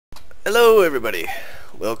Hello everybody!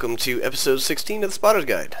 Welcome to episode 16 of the Spotter's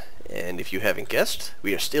Guide. And if you haven't guessed,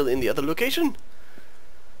 we are still in the other location.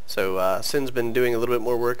 So, Sin's been doing a little bit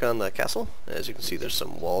more work on the castle. As you can see, there's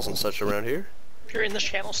some walls and such around here. You're in this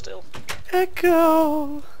channel still.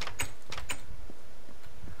 Echo!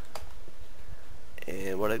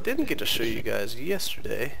 And what I didn't get to show you guys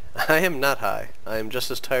yesterday, I am not high. I am just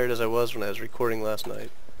as tired as I was when I was recording last night.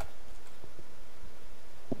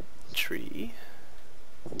 Tree.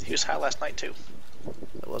 He was high last night too.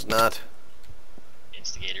 I was not.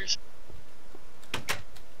 Instigators.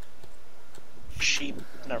 Sheep.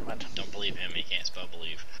 Never mind. Don't believe him, he can't spell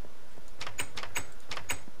believe.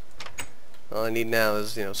 All I need now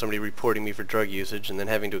is, somebody reporting me for drug usage and then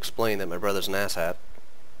having to explain that my brother's an asshat.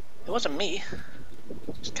 It wasn't me.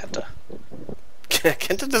 It's Kenta.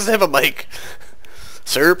 Kenta doesn't have a mic.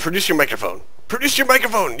 Sir, produce your microphone. Produce your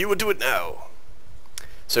microphone! You will do it now!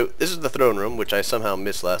 So, this is the throne room, which I somehow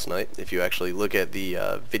missed last night. If you actually look at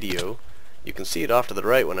the video, you can see it off to the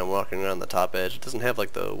right when I'm walking around the top edge. It doesn't have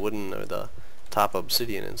like the wooden or the top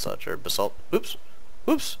obsidian and such, or basalt. Oops!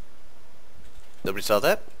 Oops! Nobody saw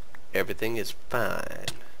that? Everything is fine.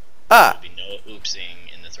 Ah! There'll be no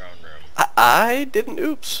oopsing in the throne room. I didn't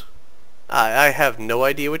oops. I have no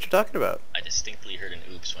idea what you're talking about. I distinctly heard an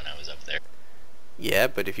oops when I was up there. Yeah,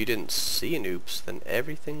 but if you didn't see an oops, then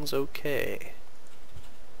everything's okay.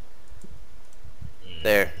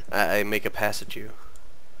 There, I make a pass at you.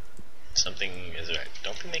 Something is right.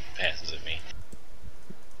 Don't be making passes at me.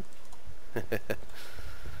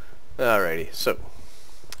 Alrighty, so.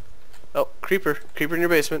 Oh, creeper. Creeper in your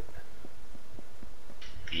basement.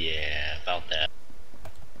 Yeah, about that.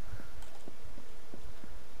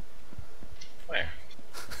 Where?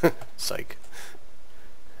 Psych.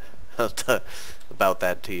 I'll about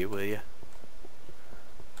that to you, will ya?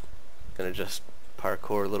 Gonna just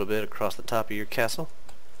parkour a little bit across the top of your castle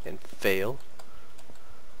and fail.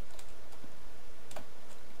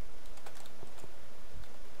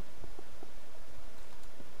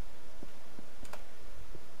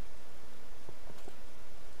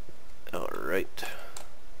 Alright.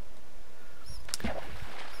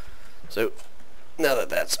 So, now that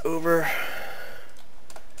that's over, I'm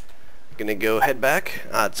gonna go head back.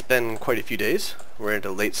 It's been quite a few days. We're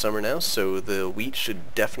into late summer now, so the wheat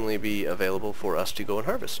should definitely be available for us to go and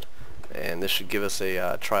harvest. And this should give us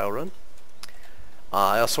a trial run.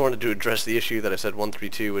 I also wanted to address the issue that I said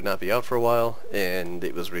 132 would not be out for a while, and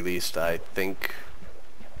it was released, I think,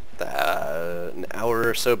 an hour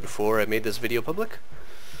or so before I made this video public.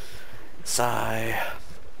 Sigh.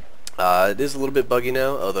 It is a little bit buggy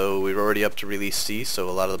now, although we're already up to release C, so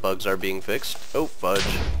a lot of the bugs are being fixed. Oh,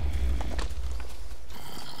 fudge.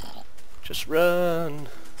 Just run.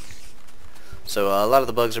 So a lot of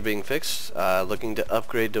the bugs are being fixed. Looking to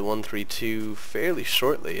upgrade to 132 fairly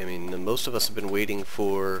shortly. I mean, most of us have been waiting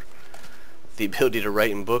for the ability to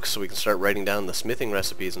write in books so we can start writing down the smithing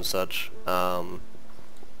recipes and such for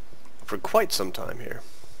quite some time here.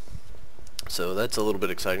 So that's a little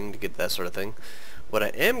bit exciting to get that sort of thing. What I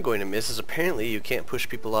am going to miss is apparently you can't push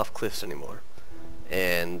people off cliffs anymore.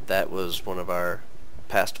 And that was one of our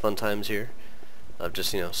past fun times here. Of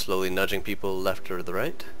just, slowly nudging people left or the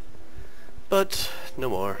right. But,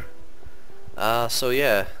 no more. So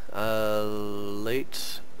yeah,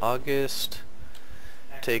 late August,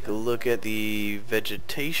 take a look at the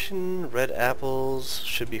vegetation. Red apples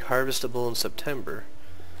should be harvestable in September.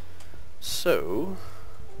 So,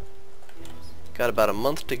 got about a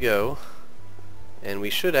month to go, and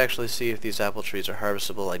we should actually see if these apple trees are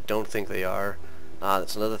harvestable. I don't think they are.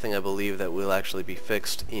 That's another thing I believe that will actually be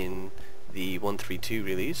fixed in the 132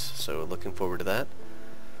 release, so looking forward to that.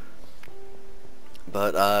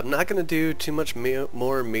 But I'm not going to do too much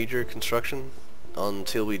more major construction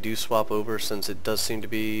until we do swap over, since it does seem to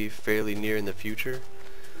be fairly near in the future.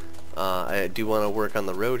 I do want to work on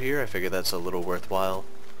the road here. I figure that's a little worthwhile.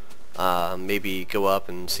 Maybe go up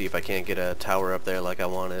and see if I can't get a tower up there like I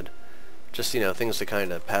wanted. Just, things to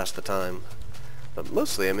kind of pass the time. But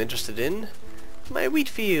mostly I'm interested in my wheat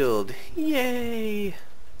field. Yay!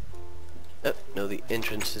 Oh, no, the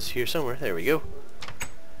entrance is here somewhere. There we go.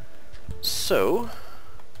 So,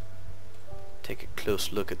 take a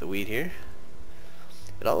close look at the wheat here.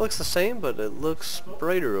 It all looks the same, but it looks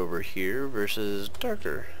brighter over here versus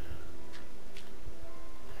darker.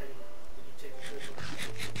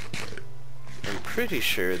 I'm pretty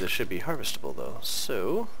sure this should be harvestable though,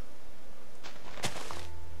 so...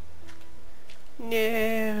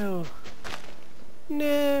 No!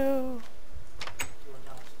 No!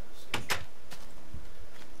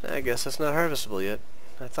 I guess that's not harvestable yet.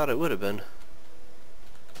 I thought it would have been.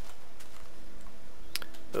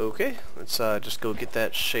 Okay, let's just go get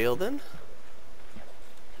that shale then.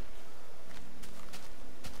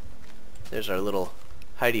 There's our little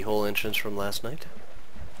hidey hole entrance from last night.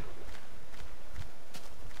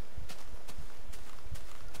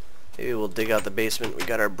 Maybe we'll dig out the basement. We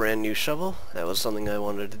got our brand new shovel. That was something I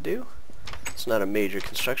wanted to do. It's not a major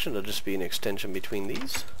construction, it'll just be an extension between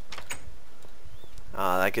these.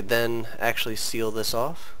 I could then actually seal this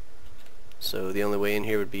off. So the only way in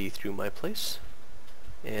here would be through my place.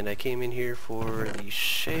 And I came in here for the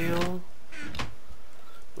shale,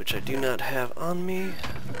 which I do not have on me.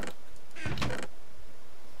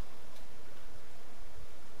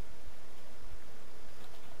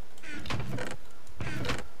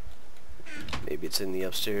 Maybe it's in the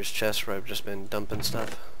upstairs chest where I've just been dumping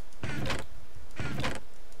stuff.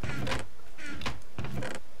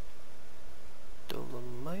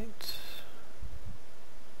 Dolomite.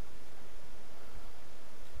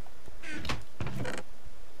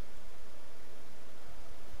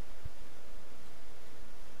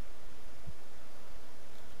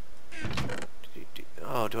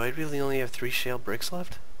 Oh, do I really only have 3 shale bricks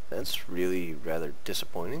left? That's really rather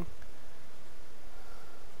disappointing.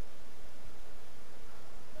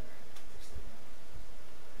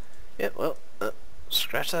 Yeah, well,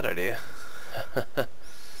 scratch that idea.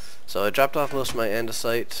 So I dropped off most of my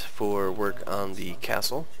andesite for work on the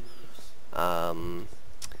castle. Turns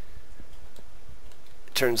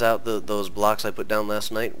out those blocks I put down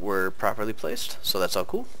last night were properly placed, so that's all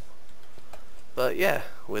cool. But yeah,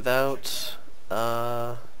 without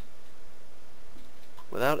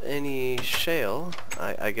any shale,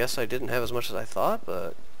 I guess I didn't have as much as I thought,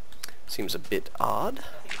 but seems a bit odd.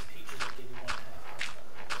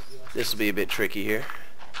 This will be a bit tricky here,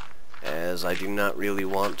 as I do not really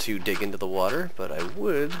want to dig into the water, but I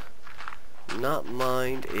would not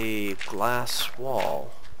mind a glass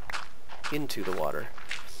wall into the water.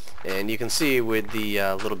 And you can see with the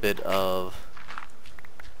little bit of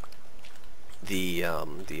the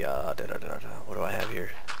what do I have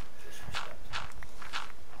here?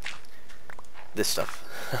 This stuff,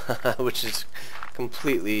 which is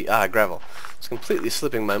completely gravel. It's completely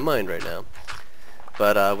slipping my mind right now.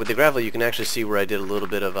 But with the gravel, you can actually see where I did a little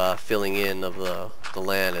bit of filling in of the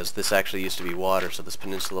land, as this actually used to be water, so this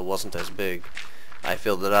peninsula wasn't as big. I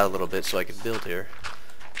filled it out a little bit so I could build here.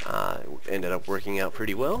 Ended up working out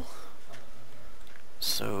pretty well.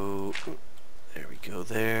 So there we go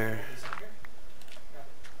there.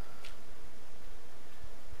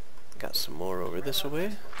 Got some more over this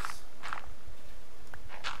way.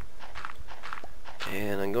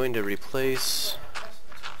 And I'm going to replace...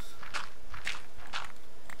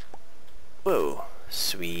 Whoa,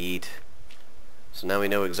 sweet. So now we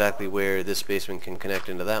know exactly where this basement can connect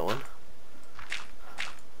into that one.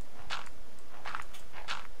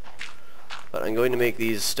 But I'm going to make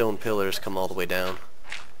these stone pillars come all the way down.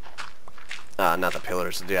 Not the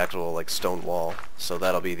pillars, the actual like stone wall. So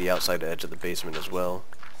that'll be the outside edge of the basement as well.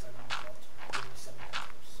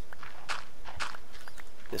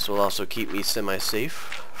 This will also keep me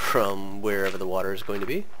semi-safe from wherever the water is going to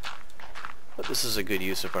be. But this is a good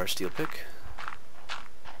use of our steel pick.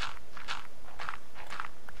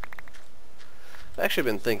 I've actually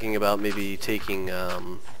been thinking about maybe taking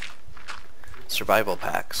survival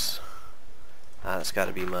packs. That's got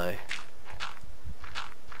to be my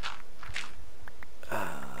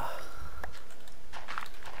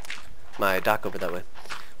dock over that way.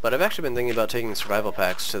 But I've actually been thinking about taking survival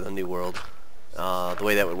packs to the new world. The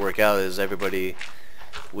way that would work out is everybody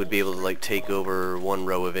would be able to like take over one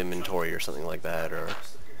row of inventory or something like that, or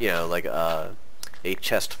you know, like a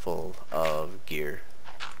chest full of gear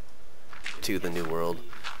to the new world.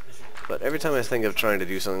 But every time I think of trying to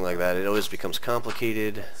do something like that, it always becomes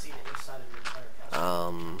complicated.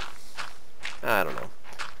 I don't know,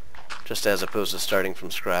 just as opposed to starting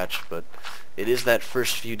from scratch. But it is that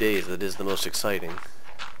first few days that is the most exciting.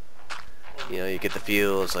 You know, you get the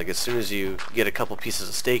feel, it's like as soon as you get a couple pieces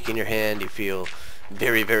of steak in your hand, you feel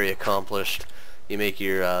very, very accomplished. You make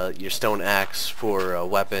your stone axe for a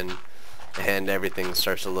weapon, and everything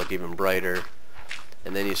starts to look even brighter.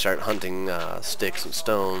 And then you start hunting sticks and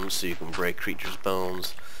stones so you can break creatures'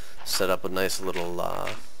 bones. Set up a nice little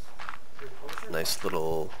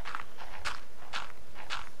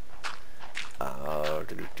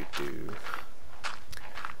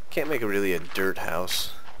can't make it really a dirt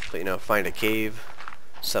house, but you know, find a cave,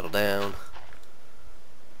 settle down.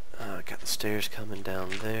 Got the stairs coming down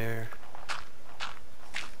there.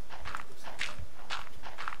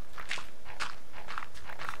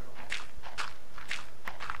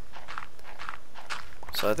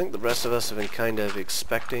 So I think the rest of us have been kind of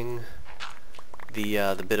expecting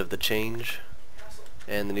the bit of the change.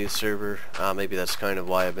 and the new server. Maybe that's kind of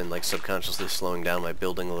why I've been like subconsciously slowing down my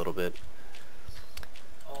building a little bit.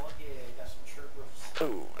 Oh yeah, got some chirpers.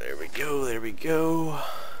 Oh, there we go, there we go.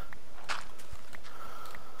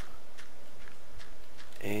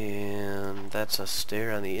 And that's a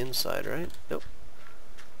stair on the inside, right? Nope.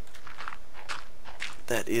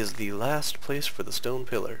 That is the last place for the stone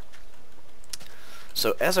pillar.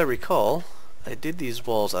 So as I recall, I did these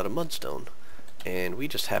walls out of mudstone, and we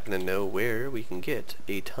just happen to know where we can get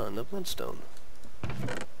a ton of mudstone.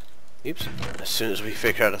 Oops. As soon as we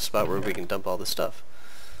figure out a spot where we can dump all this stuff.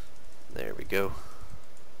 There we go.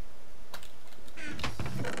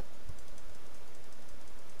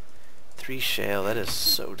 Three shale, that is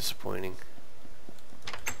so disappointing.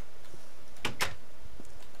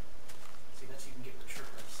 See, that's you can get with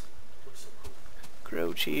chirpers. Looks so cool.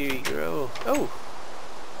 Grow, cheery, grow. Oh!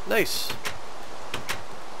 Nice!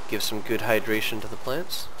 Give some good hydration to the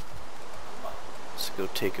plants. Let's go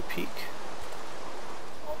take a peek.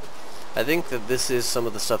 I think that this is some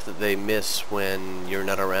of the stuff that they miss when you're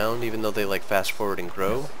not around, even though they like fast forward and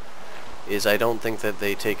grow. Is I don't think that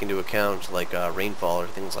they take into account like rainfall or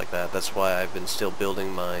things like that. That's why I've been still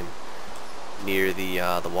building mine near the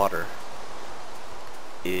water.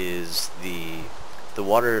 Is the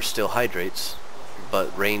water still hydrates,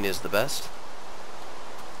 but rain is the best.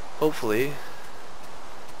 Hopefully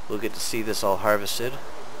we'll get to see this all harvested.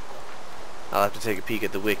 I'll have to take a peek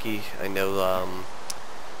at the wiki. I know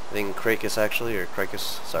I think Crysyn actually, or Crysyn,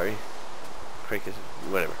 sorry, Crysyn,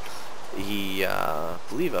 whatever. He,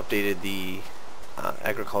 believe, updated the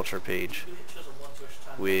agriculture page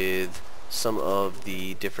with some of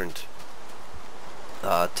the different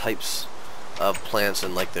types of plants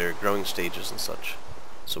and like their growing stages and such.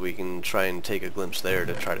 So we can try and take a glimpse there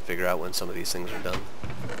to try to figure out when some of these things are done.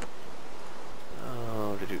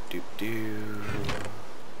 Oh, do.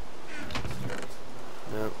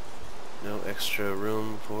 No, no extra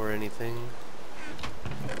room for anything.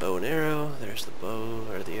 Bow and arrow, there's the bow,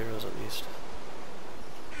 or the arrows at least.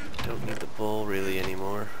 Don't need the bowl really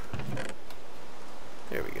anymore.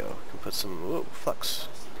 There we go. Can put some, whoa, flux.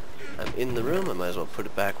 I'm in the room, I might as well put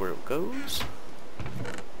it back where it goes.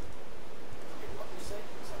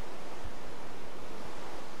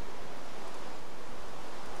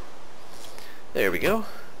 There we go.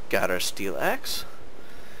 Got our steel axe.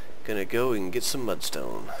 Gonna go and get some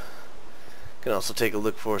mudstone. Can also take a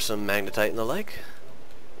look for some magnetite and the like.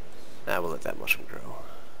 We'll let that mushroom grow.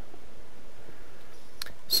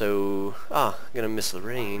 So, gonna miss the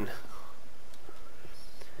rain.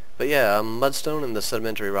 But yeah, mudstone and the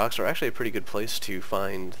sedimentary rocks are actually a pretty good place to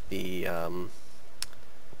find the,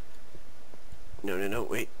 no,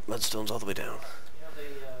 wait, mudstone's all the way down.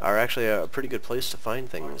 Are actually a pretty good place to find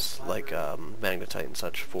things like magnetite and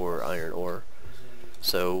such for iron ore.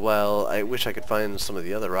 So while I wish I could find some of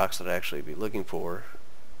the other rocks that I'd actually be looking for,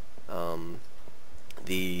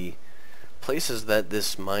 the places that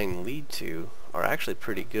this mine lead to are actually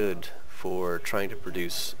pretty good for trying to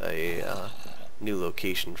produce a new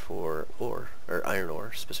location for ore, or iron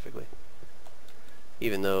ore specifically.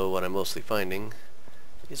 Even though what I'm mostly finding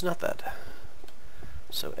is not that.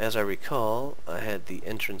 So as I recall, I had the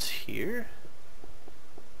entrance here.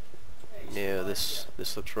 No, this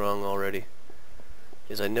looks wrong already.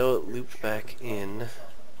 I know it looped back in.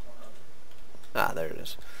 There it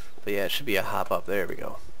is. But yeah, it should be a hop up. There we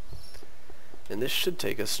go. And this should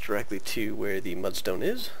take us directly to where the mudstone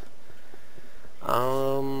is.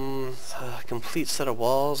 A complete set of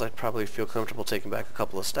walls. I'd probably feel comfortable taking back a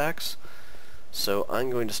couple of stacks. So I'm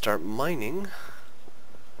going to start mining.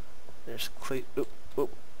 There's clay.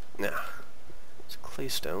 Nah. It's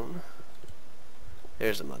claystone.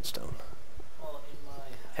 There's the mudstone.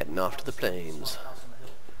 Heading off to the plains.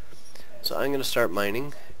 So I'm going to start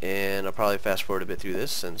mining, and I'll probably fast forward a bit through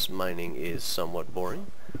this since mining is somewhat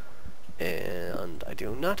boring. And I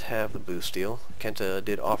do not have the blue steel. Kenta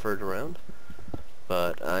did offer it around,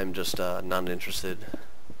 but I'm just not interested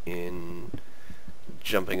in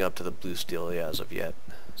jumping up to the blue steel as of yet.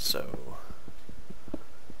 So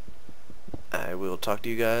I will talk to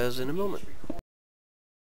you guys in a moment.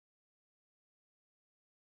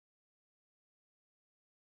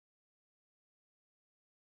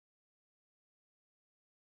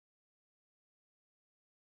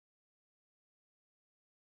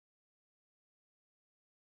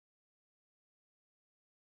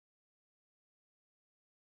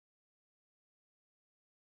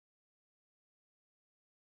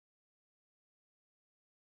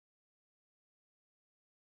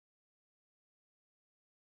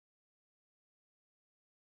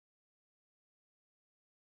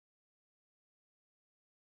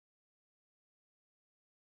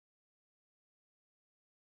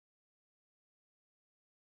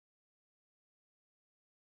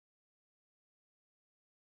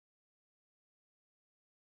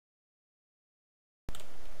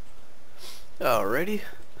 Alrighty,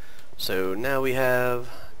 so now we have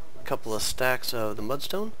a couple of stacks of the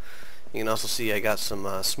mudstone. You can also see I got some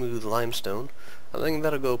smooth limestone. I think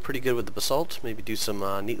that'll go pretty good with the basalt. Maybe do some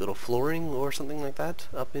neat little flooring or something like that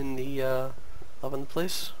up in the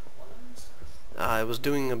place. I was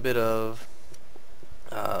doing a bit of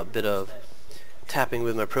tapping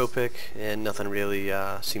with my pro pick, and nothing really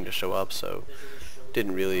seemed to show up, so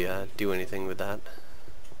didn't really do anything with that.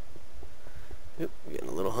 Oop, getting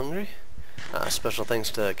a little hungry. Special thanks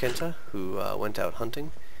to Kenta, who went out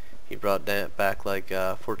hunting. He brought back like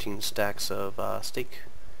 14 stacks of steak,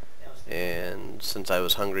 and since I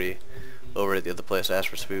was hungry over at the other place I asked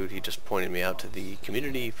for food, he just pointed me out to the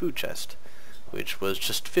community food chest, which was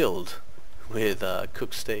just filled with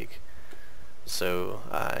cooked steak. So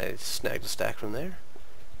I snagged a stack from there,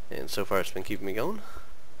 and so far it's been keeping me going.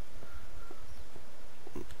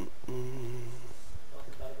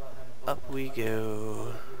 Up we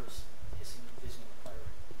go.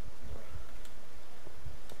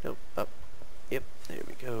 Nope, up. Yep, there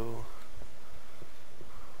we go.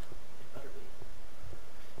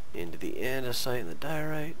 Into the andesite and the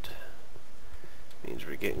diorite. Means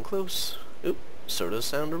we're getting close. Oop, so does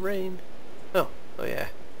sound of rain. Oh yeah.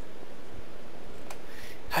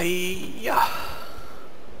 Hi-ya!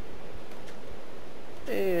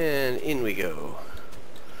 And in we go.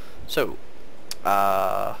 So,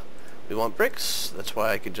 we want bricks. That's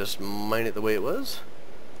why I could just mine it the way it was.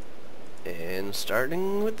 And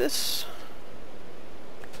starting with this,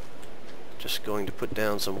 just going to put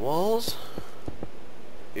down some walls.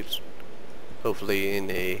 Oops. Hopefully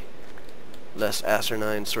in a less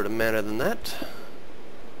asinine sort of manner than that.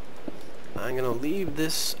 I'm going to leave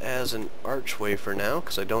this as an archway for now,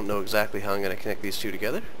 because I don't know exactly how I'm going to connect these two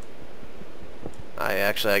together.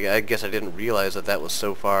 I guess I didn't realize that that was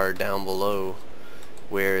so far down below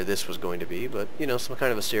where this was going to be, but, you know, some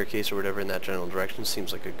kind of a staircase or whatever in that general direction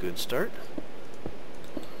seems like a good start.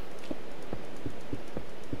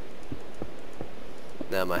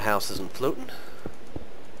 Now my house isn't floating.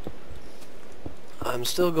 I'm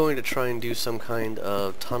still going to try and do some kind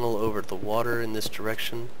of tunnel over the water in this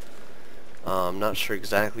direction. I'm not sure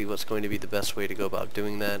exactly what's going to be the best way to go about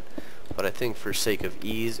doing that, but I think for sake of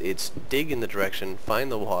ease, it's dig in the direction,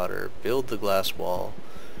 find the water, build the glass wall,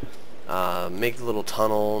 make the little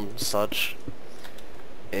tunnel and such,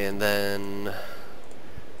 and then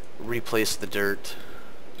replace the dirt.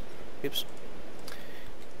 Oops.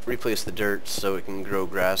 Replace the dirt so it can grow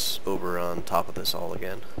grass over on top of this all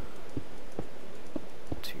again.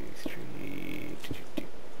 2, 3,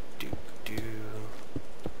 do.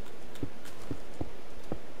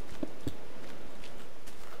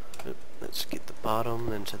 Let's get the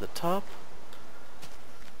bottom into the top.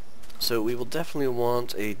 So we will definitely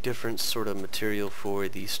want a different sort of material for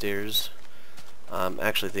these stairs. I'm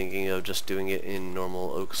actually thinking of just doing it in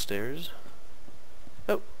normal oak stairs.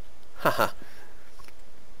 Oh, haha.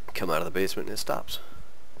 Come out of the basement and it stops.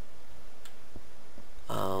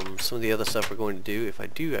 Some of the other stuff we're going to do, if I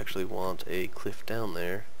do actually want a cliff down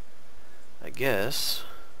there, I guess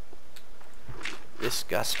this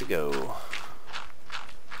gots to go.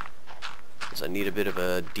 Because I need a bit of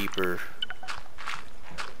a deeper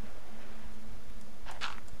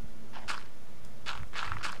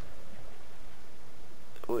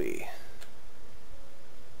Oi.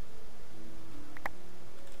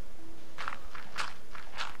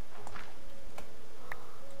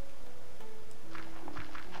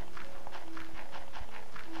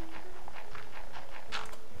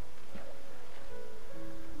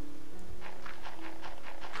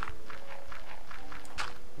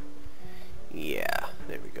 Yeah,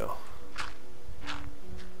 there we go.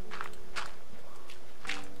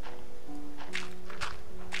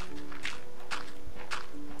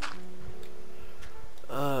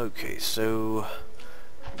 Okay, so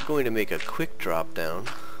I'm going to make a quick drop down.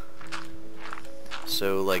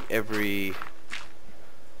 So like every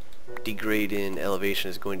degrade in elevation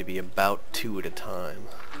is going to be about 2 at a time.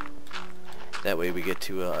 That way we get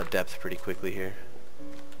to a depth pretty quickly here.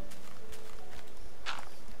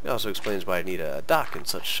 It also explains why I need a dock in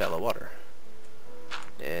such shallow water.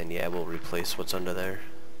 And yeah, we'll replace what's under there.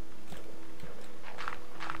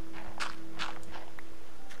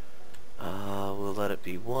 We'll let it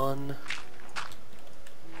be 1.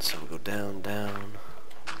 So we'll go down, down.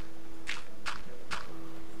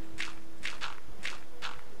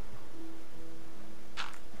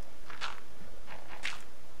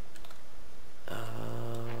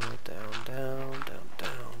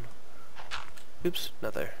 Oops,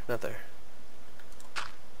 not there, not there.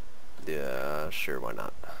 Yeah, sure, why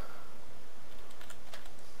not?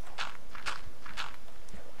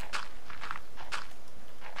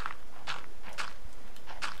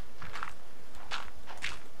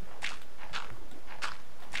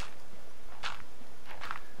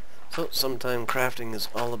 So sometimes crafting is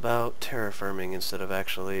all about terraforming instead of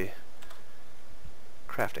actually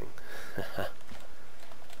crafting.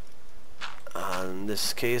 In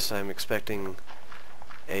this case, I'm expecting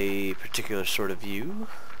a particular sort of view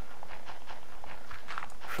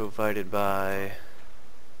provided by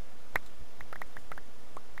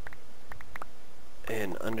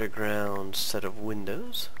an underground set of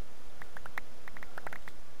windows.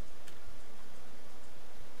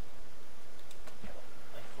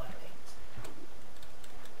 Like flat paint.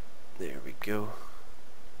 There we go.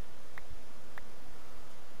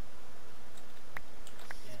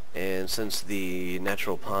 And since the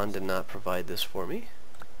natural pond did not provide this for me,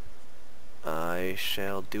 I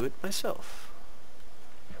shall do it myself.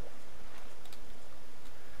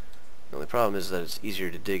 The only problem is that it's easier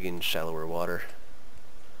to dig in shallower water.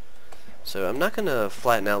 So I'm not going to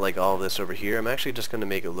flatten out like all this over here. I'm actually just going to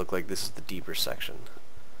make it look like this is the deeper section.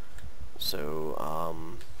 So,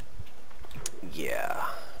 yeah.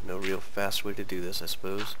 No real fast way to do this, I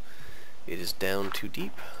suppose. It is down too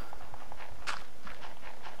deep.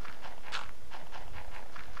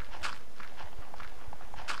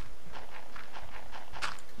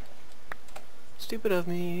 Stupid of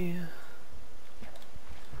me.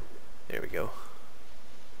 There we go.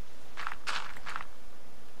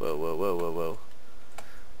 Whoa, whoa, whoa, whoa, whoa.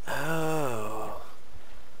 Oh.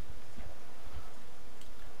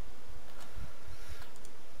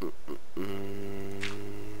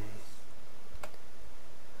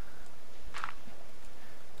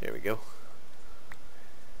 There we go.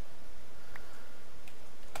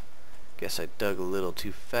 Guess I dug a little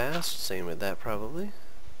too fast. Same with that probably.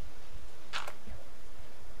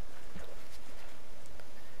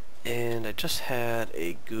 And I just had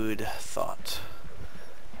a good thought.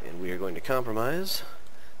 And we are going to compromise.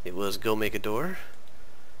 It was go make a door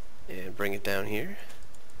and bring it down here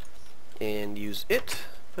and use it.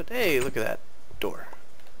 But hey, look at that door.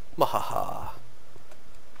 Mahaha.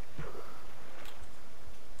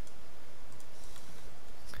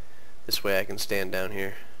 This way I can stand down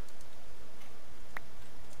here.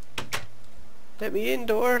 Let me in,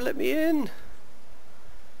 door, let me in.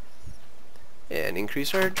 And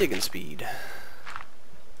increase our digging speed.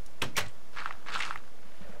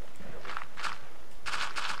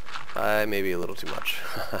 Maybe a little too much.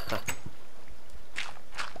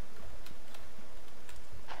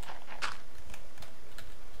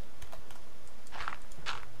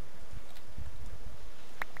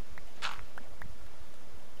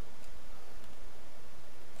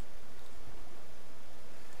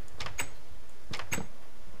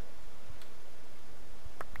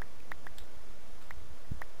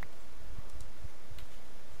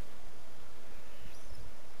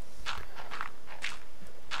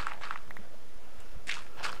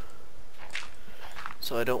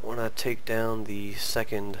 So I don't want to take down the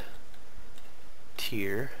second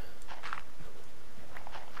tier.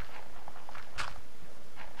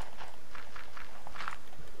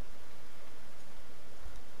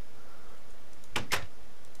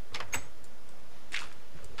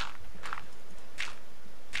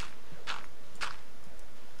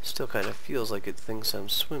 Still kind of feels like it thinks I'm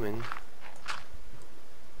swimming.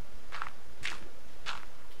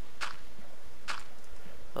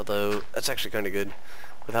 Although, that's actually kind of good.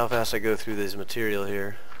 With how fast I go through this material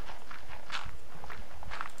here.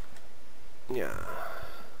 Yeah.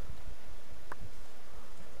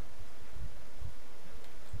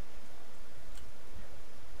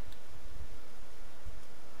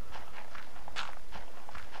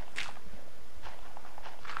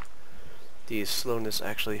 The slowness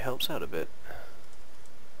actually helps out a bit.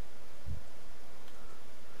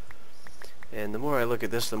 And the more I look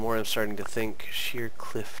at this, the more I'm starting to think sheer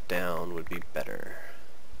cliff down would be better.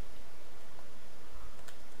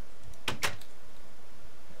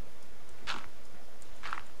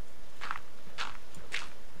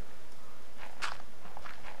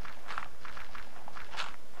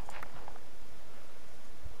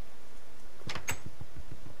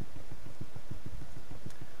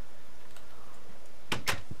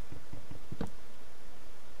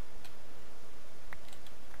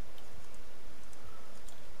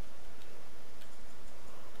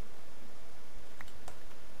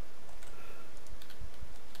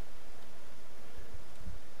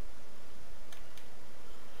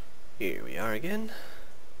 Here we are again.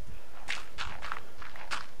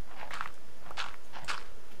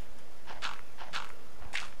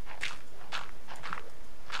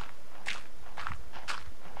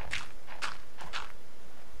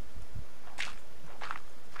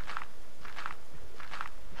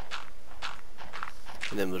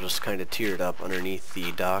 And then we'll just kind of tier it up underneath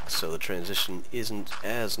the dock so the transition isn't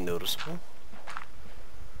as noticeable.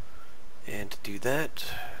 And to do that,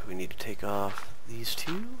 we need to take off these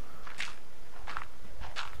two.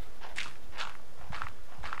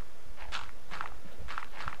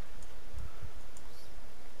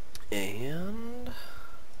 And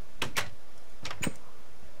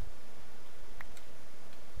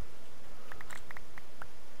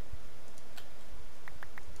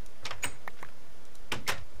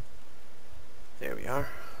there we are.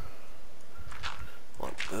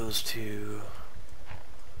 Want those two.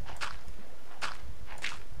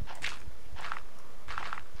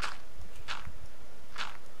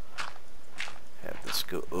 Have this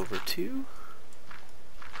go over two.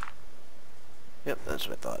 Yep, that's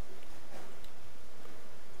what I thought.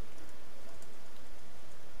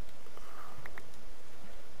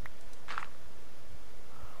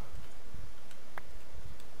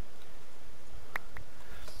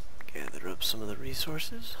 Gather up some of the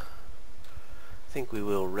resources. I think we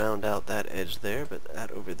will round out that edge there, but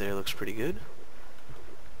that over there looks pretty good.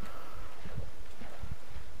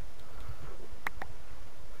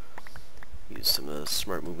 Use some of the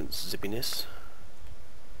Smart Movement zippiness.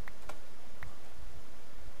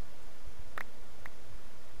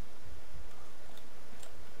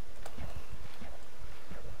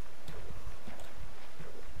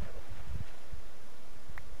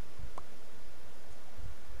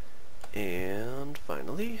 And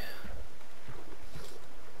finally,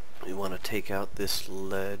 we want to take out this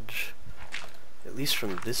ledge, at least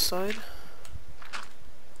from this side.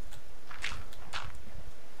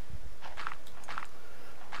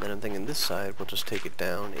 Then I'm thinking this side, we'll just take it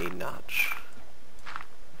down a notch.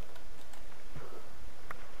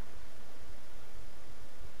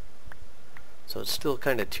 So it's still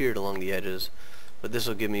kind of tiered along the edges, but this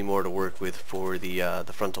will give me more to work with for the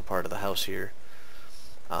frontal part of the house here.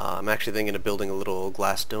 I'm actually thinking of building a little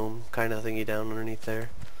glass dome kind of thingy down underneath there.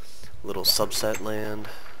 A little subset land.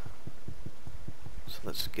 So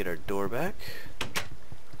let's get our door back.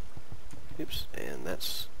 Oops, and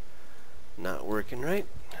that's not working right.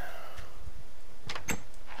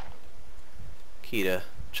 Key to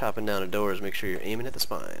chopping down a door is make sure you're aiming at the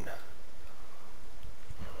spine.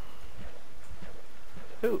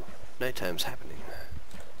 Ooh, nighttime's happening.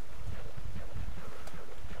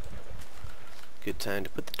 Good time to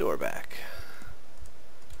put the door back.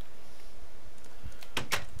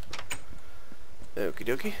 Okie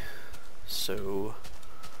dokie. So,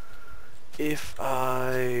 if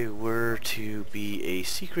I were to be a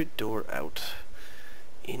secret door out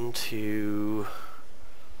into...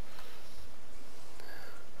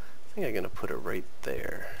 I think I'm gonna put it right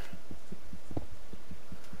there.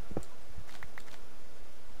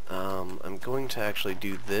 I'm going to actually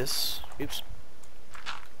do this. Oops.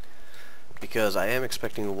 Because I am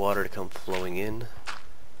expecting the water to come flowing in,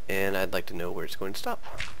 and I'd like to know where it's going to stop.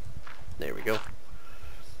 There we go.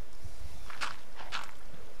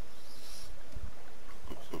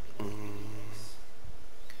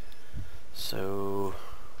 So,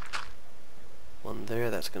 one there,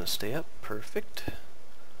 that's going to stay up. Perfect.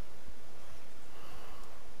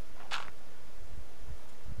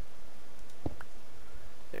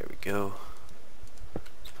 There we go.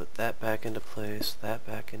 Let's put that back into place, that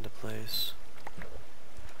back into place,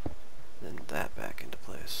 then that back into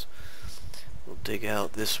place. We'll dig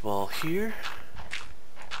out this wall here,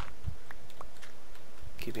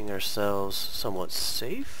 keeping ourselves somewhat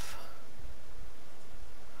safe.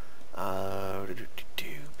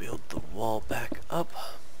 Build the wall back up.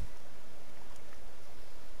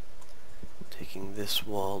 Taking this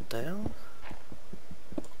wall down.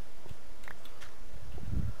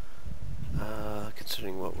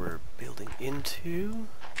 Considering what we're building into.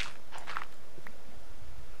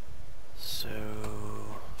 So,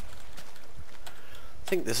 I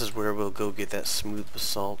think this is where we'll go get that smooth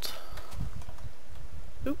basalt.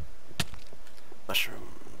 Oop.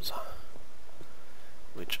 Mushrooms.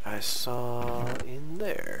 Which I saw in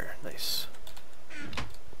there. Nice.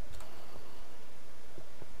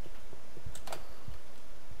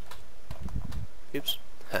 Oops.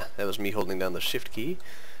 Ha, that was me holding down the shift key,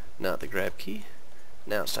 not the grab key.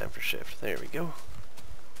 Now it's time for shift. There we go.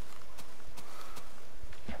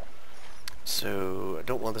 So, I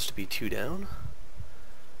don't want this to be 2 down.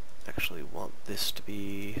 I actually want this to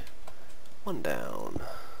be 1 down.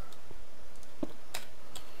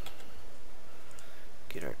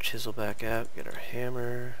 Get our chisel back out, get our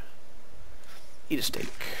hammer. Eat a steak.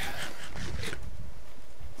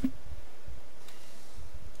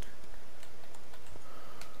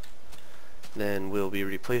 Then we'll be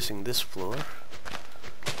replacing this floor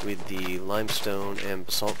with the limestone and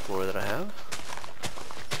basalt floor that I have.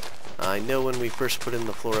 I know when we first put in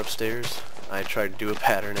the floor upstairs, I tried to do a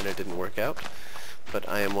pattern and it didn't work out. but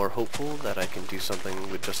I am more hopeful that I can do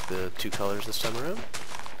something with just the 2 colors this time around.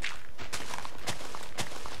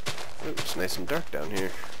 Ooh, it's nice and dark down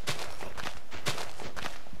here.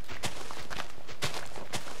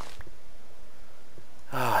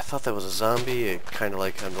 Ah, I thought that was a zombie. It kind of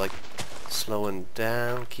like, I'm like slowing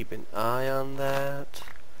down, keep an eye on that.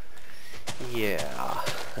 Yeah.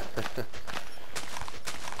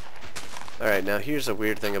 Alright, now here's a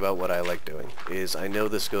weird thing about what I like doing, is I know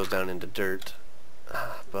this goes down into dirt,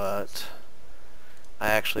 but I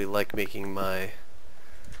actually like making my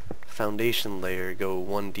foundation layer go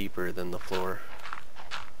 1 deeper than the floor.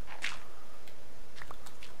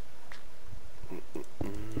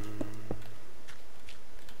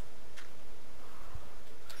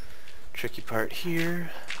 Tricky part here,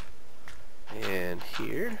 and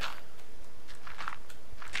here.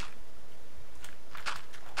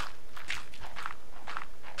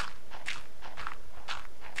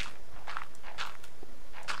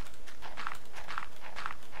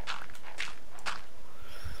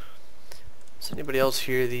 Does anybody else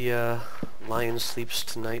hear the Lion Sleeps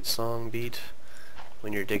Tonight song beat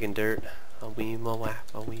when you're digging dirt? A wee mo wap,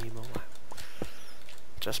 a wee mo wap.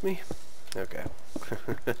 Just me? Okay.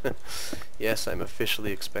 Yes, I'm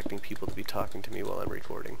officially expecting people to be talking to me while I'm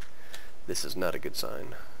recording. This is not a good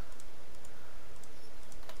sign.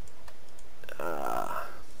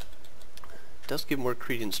 Does give more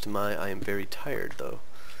credence to my I am very tired though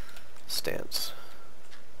stance.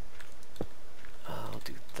 I'll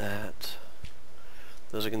do that.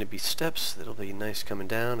 Those are going to be steps. That'll be nice coming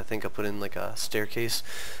down. I think I'll put in like a staircase.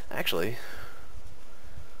 Actually,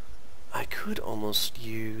 I could almost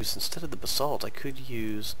use, instead of the basalt, I could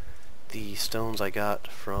use the stones I got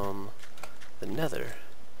from the nether.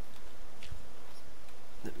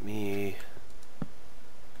 Let me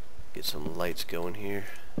get some lights going here.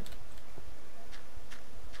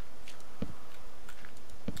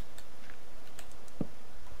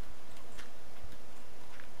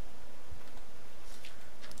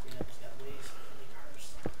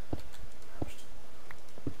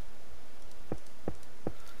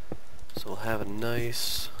 So we'll have a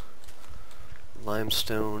nice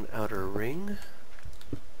limestone outer ring.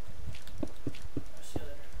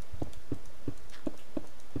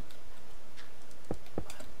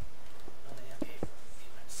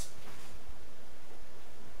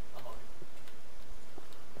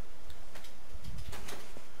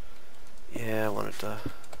 Yeah, I wanted to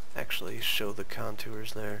actually show the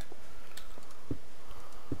contours there.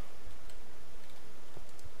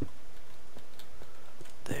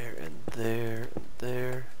 There and there and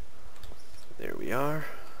there. There we are.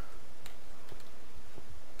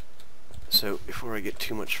 So before I get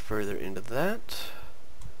too much further into that,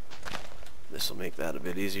 this will make that a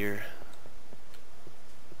bit easier.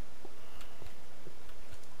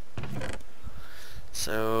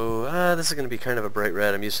 So this is going to be kind of a bright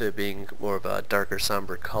red. I'm used to it being more of a darker,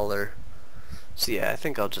 somber color. So yeah, I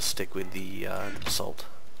think I'll just stick with the basalt.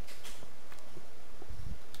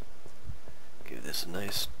 Give this a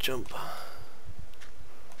nice jump.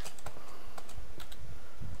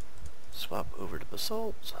 Swap over to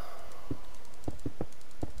basalt.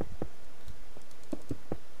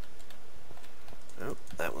 Oh,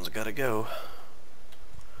 that one's got to go.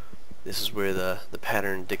 This is where the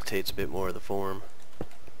pattern dictates a bit more of the form.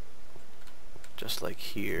 Just like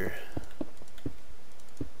here.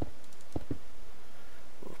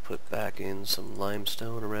 We'll put back in some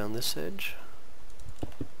limestone around this edge.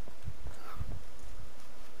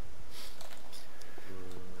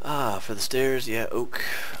 Ah, for the stairs, yeah, oak.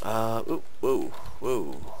 Oh, whoa,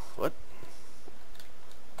 whoa, what?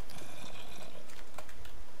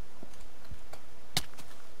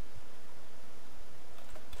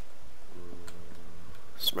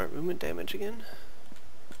 Smart movement damage again?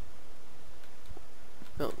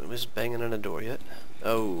 No, it was banging on a door yet.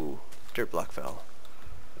 Oh, dirt block fell.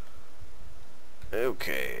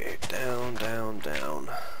 Okay, down, down, down.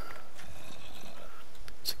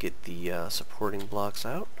 Let's get the supporting blocks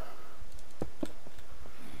out.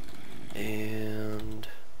 And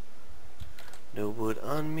no wood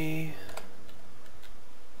on me.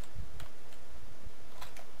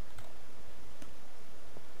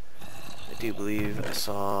 I do believe I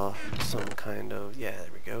saw some kind of, yeah, there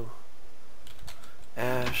we go.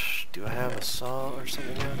 Ash, do I have a saw or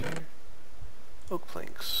something out here? Oak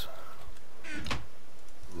planks.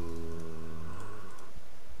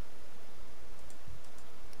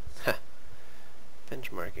 Ha!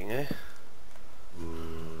 Benchmarking, eh?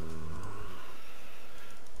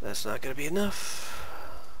 That's not gonna be enough.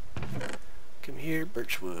 Come here,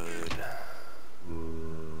 birchwood.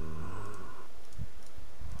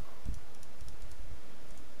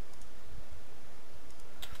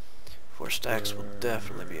 stacks will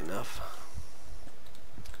definitely be enough.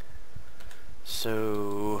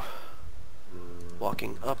 So,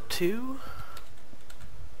 walking up 2,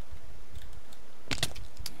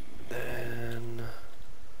 then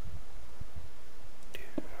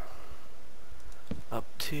up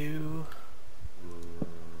 2,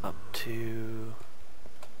 up 2.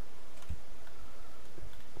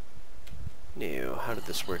 New, how did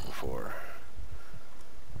this work before?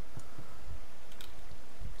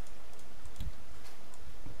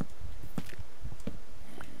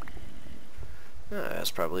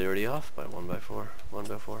 That's probably already off by 1 by 4. 1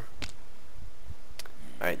 by 4.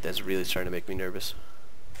 Alright, that's really starting to make me nervous.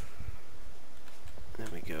 Then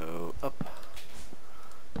we go up.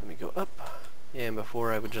 Then we go up. Yeah, and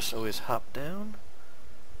before I would just always hop down.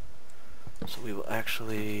 So we will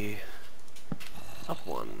actually up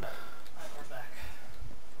 1. Alright, we're back.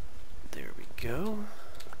 There we go.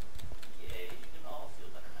 Yay, you can all feel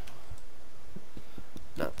better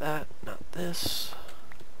now. Not that, not this.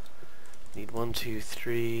 Need 1, 2,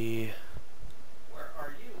 3. Where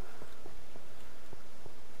are you?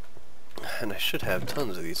 And I should have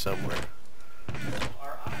tons of these somewhere. So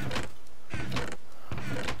are I.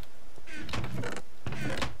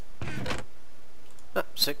 Ah,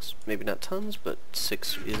 6. Maybe not tons, but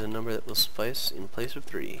 6 is a number that will suffice in place of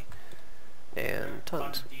 3. And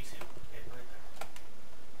tons. D2. Okay, right there.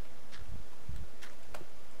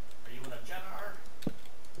 Are you in a Jenar?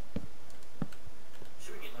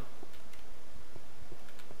 Should we get them?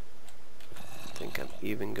 I think I'm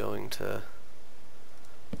even going to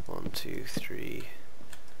 1, 2, 3.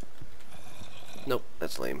 Nope,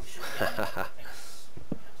 that's lame. Should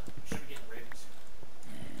we get the ravens?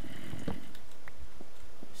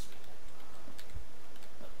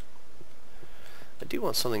 I do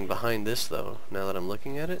want something behind this though, now that I'm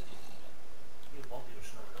looking at it. You won't be able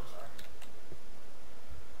to know where those are.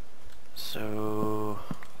 So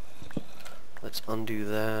let's undo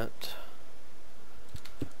that.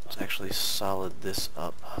 Let's actually solid this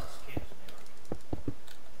up.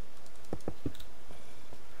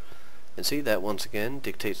 And see, that once again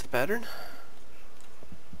dictates the pattern.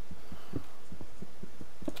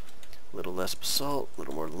 A little less basalt, a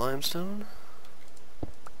little more limestone.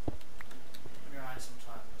 In your eyes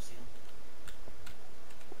sometime, you'll see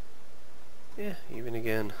them. Yeah, even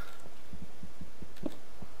again.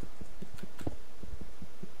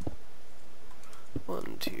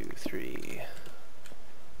 One, two, three.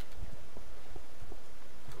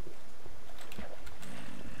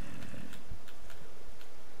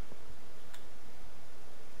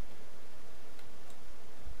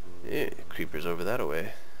 Yeah, creepers over that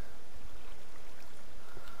away.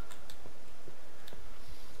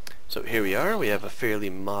 So here we are. We have a fairly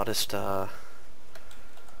modest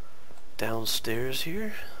downstairs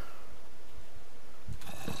here.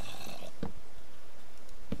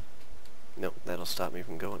 Nope, that'll stop me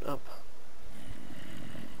from going up.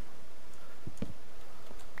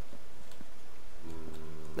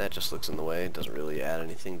 That just looks in the way. It doesn't really add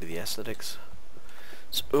anything to the aesthetics.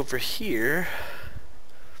 So over here,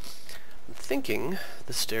 I'm thinking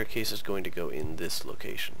the staircase is going to go in this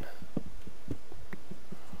location.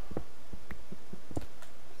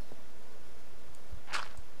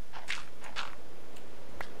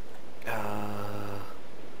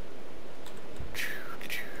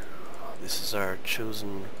 This is our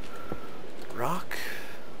chosen rock.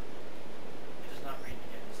 It is not reading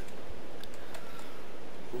again, is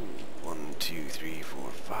it? 1, 2, 3, 4,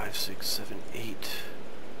 5, 6, 7, 8,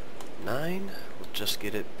 9. We'll just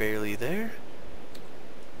get it barely there.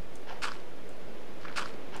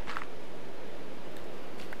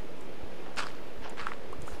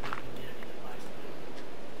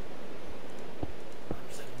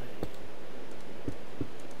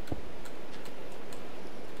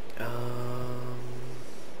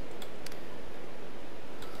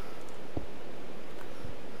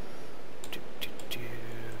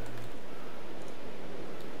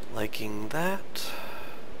 Liking that.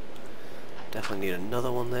 Definitely need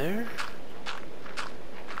another one there.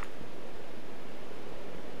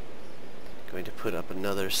 Going to put up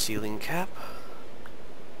another ceiling cap.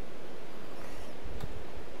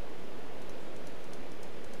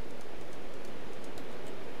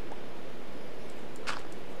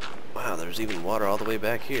 Wow, there's even water all the way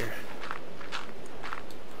back here.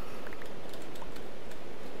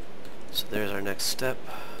 So there's our next step.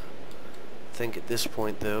 I think at this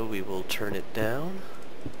point though we will turn it down.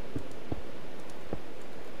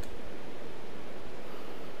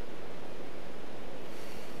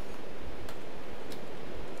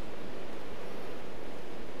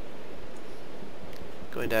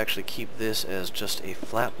 Going to actually keep this as just a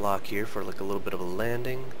flat block here for like a little bit of a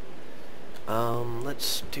landing,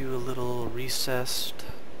 Let's do a little recessed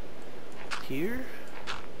here.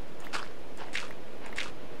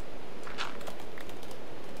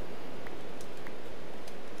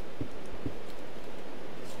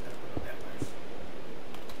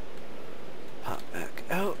 Pop back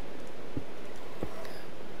out.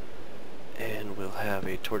 And we'll have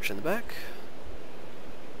a torch in the back.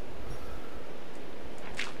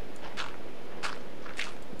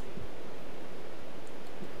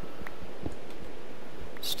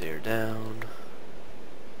 Stair down.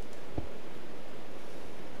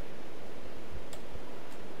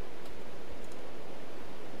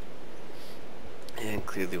 And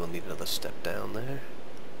clearly we'll need another step down there.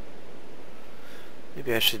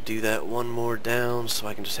 Maybe I should do that one more down so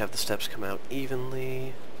I can just have the steps come out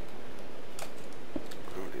evenly.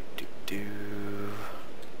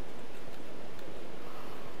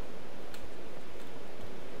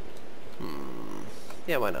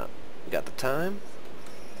 Yeah, why not? We got the time.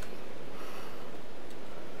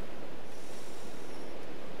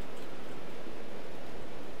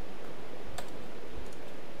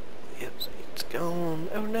 Yep, it's gone.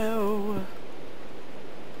 Oh no!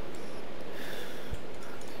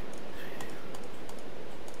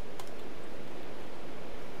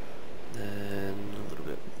 Then a little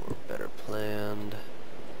bit more better planned.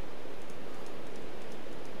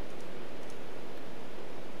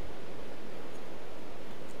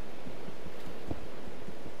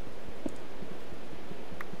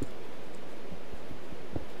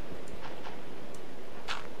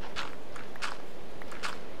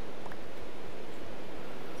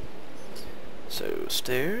 So,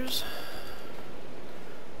 stairs,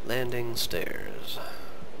 landing stairs.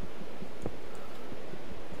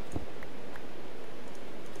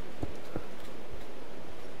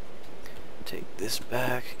 Take this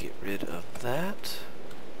back, get rid of that.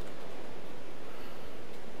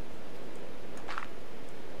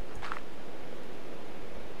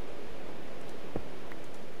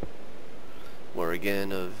 More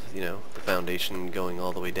again of, you know, the foundation going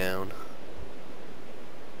all the way down.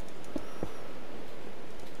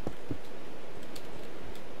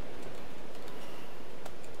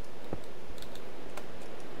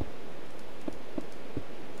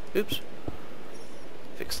 Oops.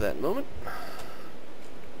 Fix that moment.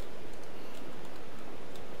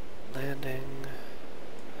 Landing.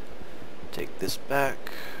 Take this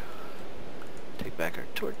back. Take back our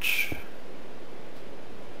torch.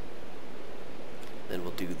 Then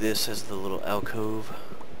we'll do this as the little alcove.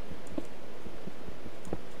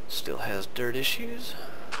 Still has dirt issues.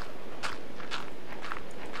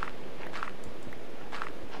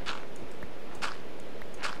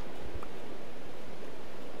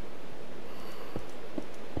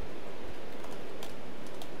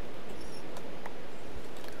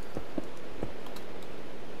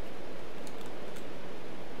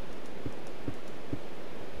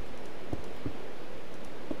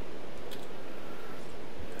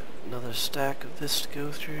 Another stack of this to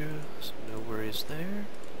go through, so no worries there.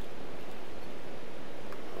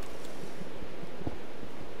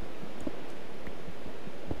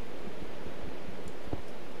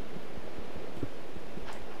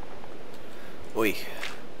 Oi.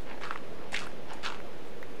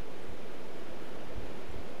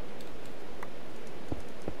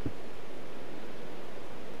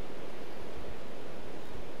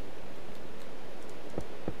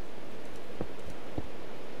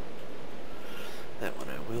 That one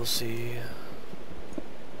I will see.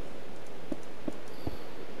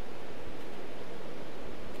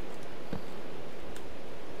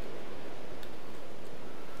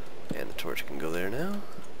 And the torch can go there now.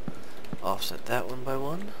 Offset that one by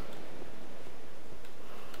one.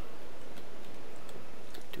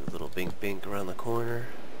 Do a little bink bink around the corner.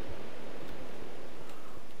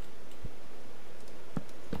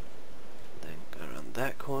 Then go around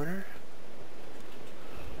that corner.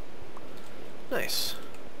 Nice.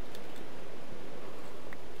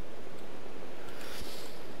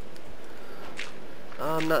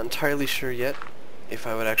 I'm not entirely sure yet if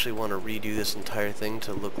I would actually want to redo this entire thing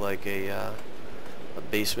to look like a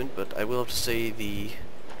basement, but I will have to say the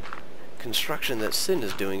construction that Sin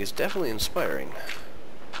is doing is definitely inspiring.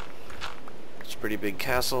 It's a pretty big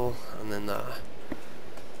castle, and then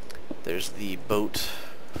there's the boat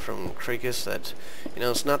from Crysyn that, you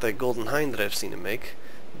know, it's not the Golden Hind that I've seen him make,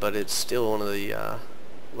 but it's still one of the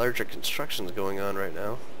larger constructions going on right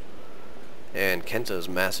now. And Kenta's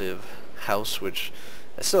massive house, which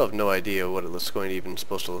I still have no idea what it's going to even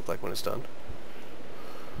supposed to look like when it's done.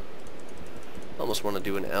 Almost want to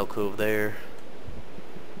do an alcove there,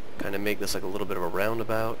 kind of make this like a little bit of a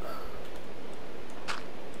roundabout.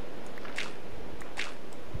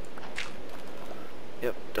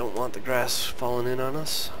 don't want the grass falling in on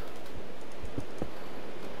us.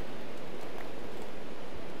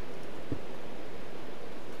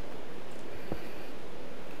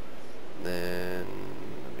 Then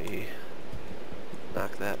let me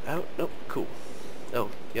knock that out. Nope, cool. Oh,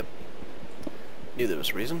 yep. Knew there was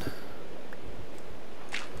a reason.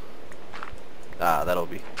 Ah, that'll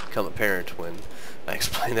become apparent when I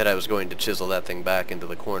explain that I was going to chisel that thing back into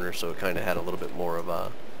the corner, so it kind of had a little bit more of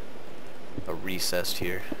a recess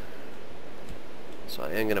here. So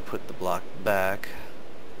I am going to put the block back.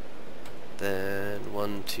 Then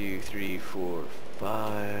 1, 2, 3, 4,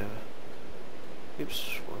 5. Oops,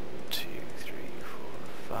 1, 2, 3,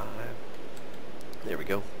 4, 5. There we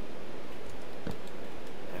go.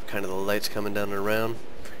 I have kind of the lights coming down and around.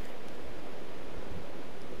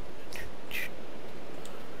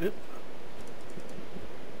 Oop.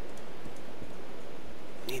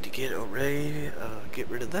 Need to get array, get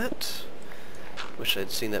rid of that. Wish I'd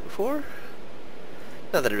seen that before.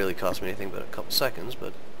 Not that it really cost me anything but a couple seconds,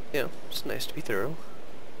 but, you know, it's nice to be thorough.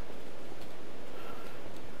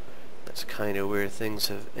 That's kind of where things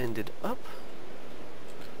have ended up.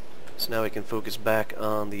 So now we can focus back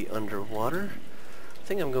on the underwater. I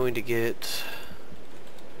think I'm going to get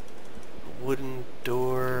a wooden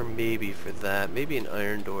door, maybe for that. Maybe an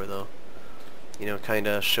iron door, though. You know, kind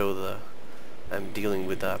of show the... I'm dealing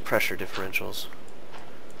with pressure differentials.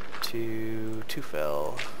 Two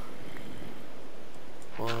fell.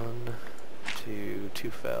 1, 2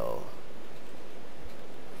 fell.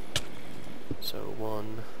 So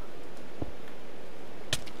 1.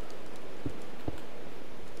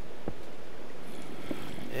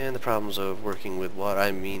 And the problems of working with water,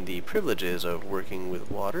 I mean the privileges of working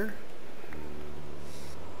with water.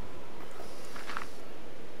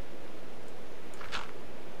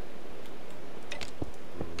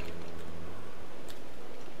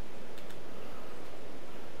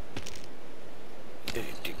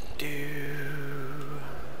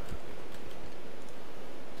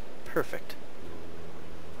 Perfect.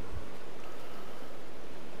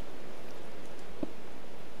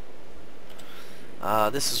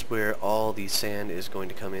 This is where all the sand is going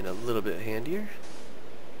to come in a little bit handier,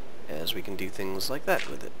 as we can do things like that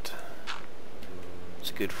with it.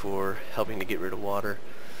 It's good for helping to get rid of water.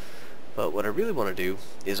 But what I really want to do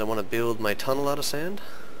is I want to build my tunnel out of sand.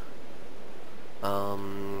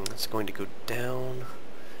 It's going to go down.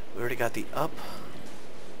 We already got the up.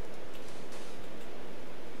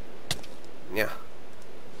 Yeah.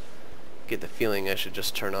 Get the feeling I should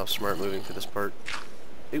just turn off smart moving for this part.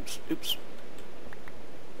 Oops, oops.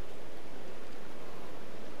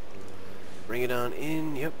 Bring it on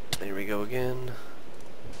in, yep, there we go again.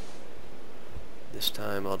 This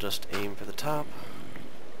time I'll just aim for the top.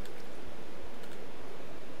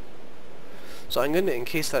 So I'm going to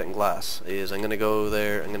encase that in glass. I'm going to go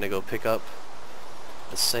there, I'm going to go pick up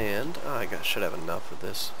the sand. Oh, I should have enough of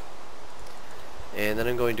this. And then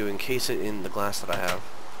I'm going to encase it in the glass that I have.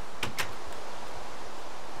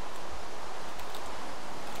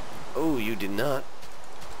 Oh, you did not.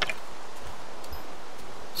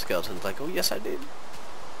 Skeleton's like, oh yes I did.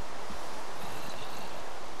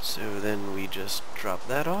 So then we just drop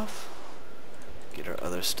that off. Get our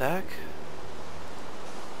other stack.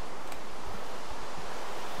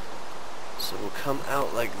 So we'll come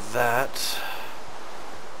out like that.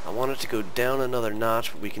 I want it to go down another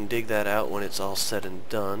notch, but we can dig that out when it's all said and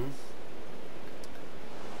done.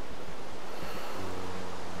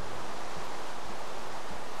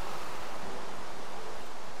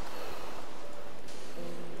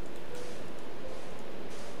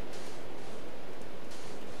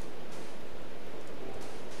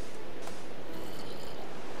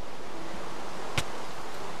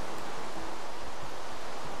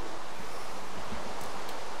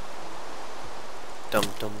 Dum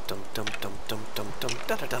dum dum dum dum dum dum dum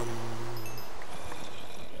da da dum.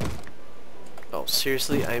 Oh,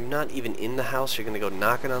 seriously? I'm not even in the house. You're gonna go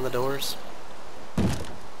knocking on the doors?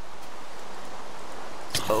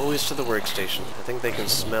 It's always to the workstation. I think they can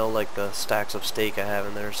smell like the stacks of steak I have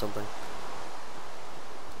in there or something.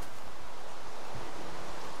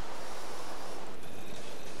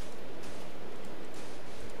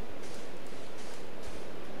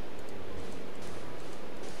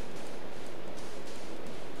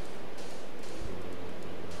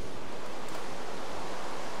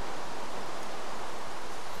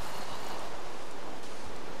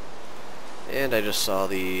 And I just saw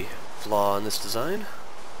the flaw in this design.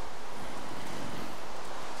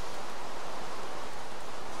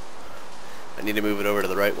 I need to move it over to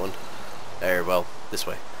the right one. There, well, this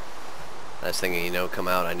way. I was thinking, you know, come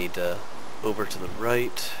out, I need to over to the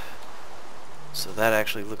right. So that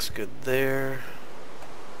actually looks good there.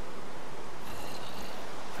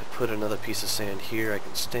 put another piece of sand here I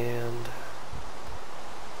can stand.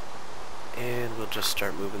 And we'll just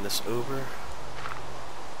start moving this over.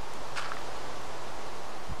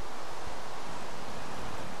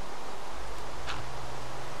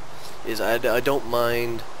 I don't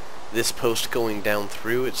mind this post going down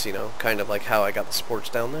through. It's, you know, kind of like how I got the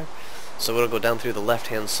sports down there. So it'll go down through the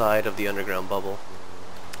left-hand side of the underground bubble.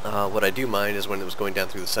 What I do mind is when it was going down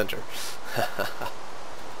through the center.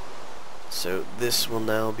 So this will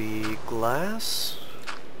now be glass.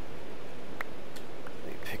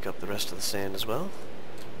 Let me pick up the rest of the sand as well.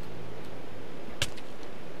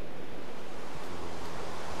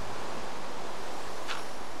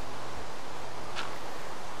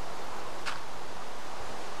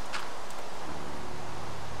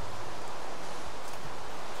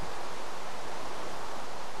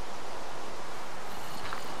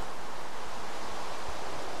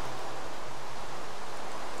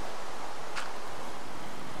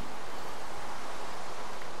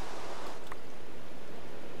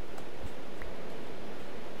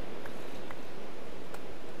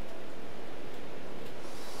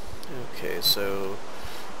 Okay, so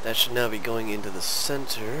that should now be going into the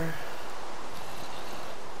center.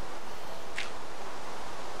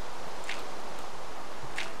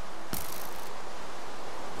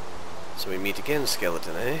 So we meet again,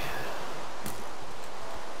 skeleton, eh?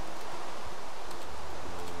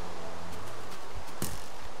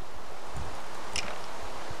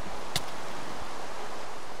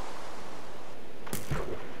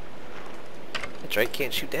 That's right,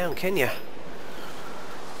 can't shoot down, can ya?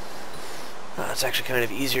 It's actually kind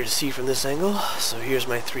of easier to see from this angle. So here's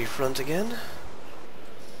my 3 front again.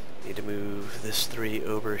 Need to move this 3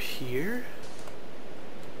 over here.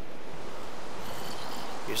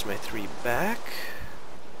 Here's my 3 back.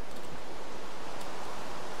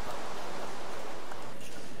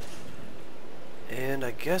 And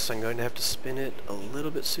I guess I'm going to have to spin it a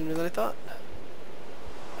little bit sooner than I thought.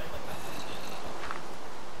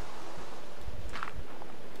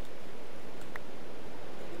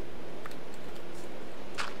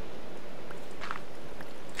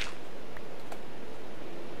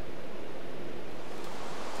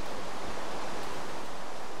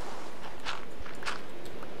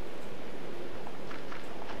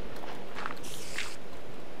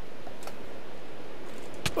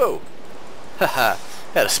 Whoa! Haha!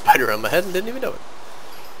 Had a spider on my head and didn't even know it.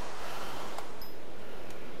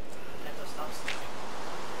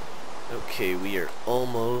 Okay, we are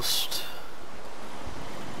almost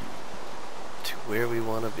to where we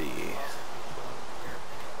want to be.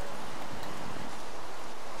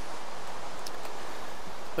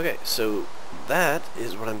 Okay, so that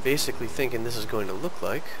is what I'm basically thinking this is going to look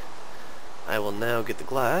like. I will now get the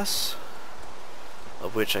glass,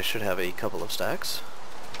 of which I should have a couple of stacks.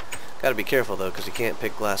 Gotta be careful though, because you can't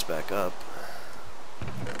pick glass back up.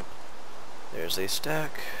 There's a stack.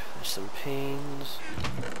 There's some panes.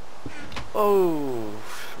 Oh!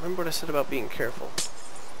 Remember what I said about being careful.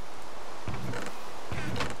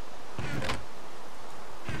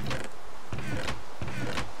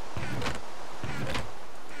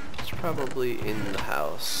 It's probably in the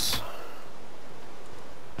house.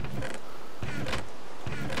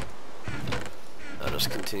 I'll just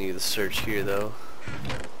continue the search here though.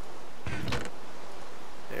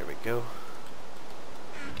 There we go.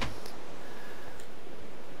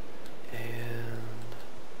 And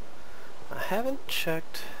I haven't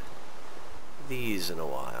checked these in a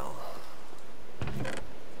while.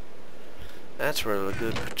 That's where a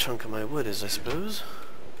good chunk of my wood is, I suppose.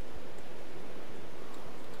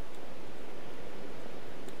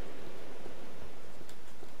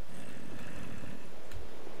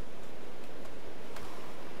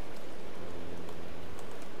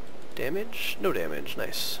 Damage? No damage.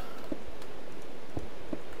 Nice.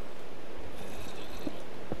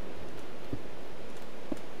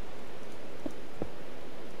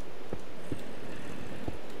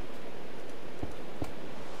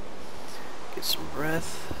 Get some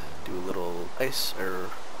breath. Do a little ice or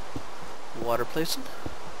water placing.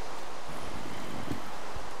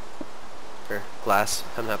 Or glass.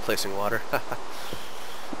 I'm not placing water.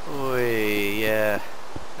 Oy, yeah.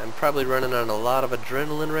 I'm probably running on a lot of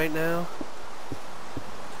adrenaline right now,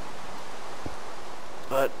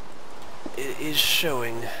 but it is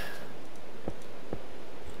showing.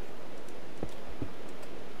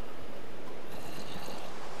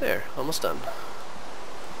 There, almost done.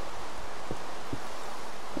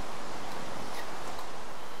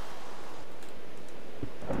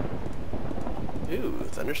 Ooh,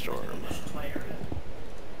 thunderstorm.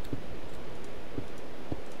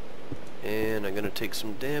 And I'm gonna take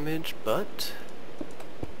some damage, but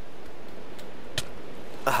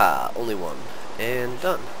Aha, only one. And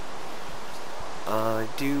done. I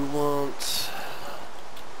do want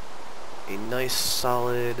a nice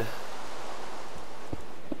solid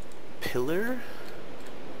pillar.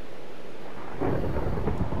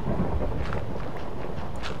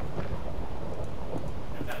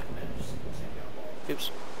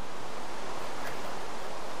 Oops.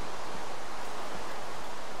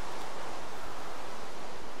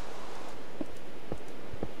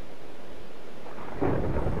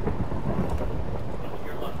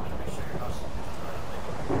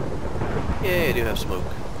 Yay, I do have smoke.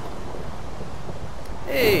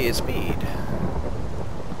 Hey, it's speed.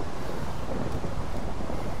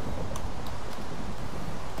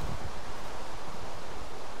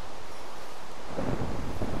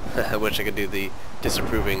 I wish I could do the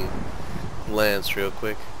disapproving glance real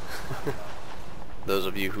quick. Those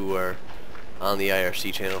of you who are on the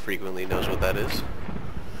IRC channel frequently knows what that is.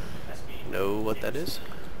 Know what that is?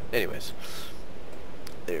 Anyways,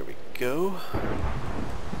 there we go.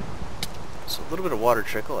 So a little bit of water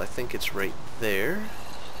trickle, I think it's right there.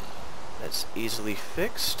 That's easily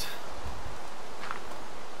fixed.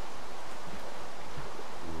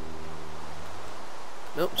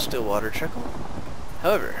 Nope, still water trickle.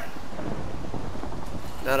 However,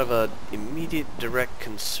 not of a immediate direct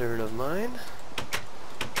concern of mine,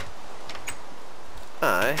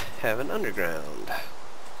 I have an underground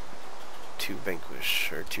to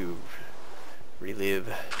vanquish, or to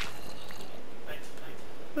relive.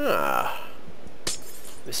 Ah,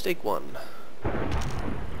 mistake one.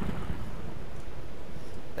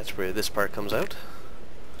 That's where this part comes out.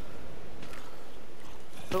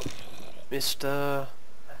 Oh, missed, Kenta.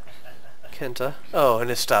 Oh, and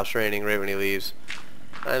it stops raining right when he leaves.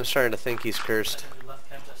 I'm starting to think he's cursed.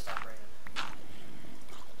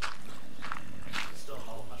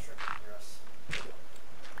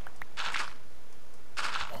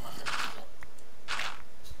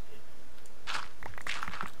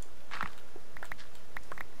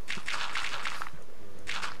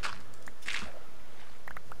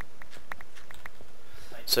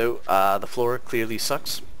 So, the floor clearly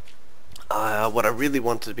sucks. What I really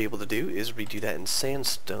want to be able to do is redo that in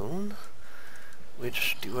sandstone.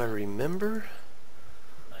 Which, do I remember?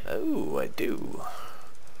 Oh, I do.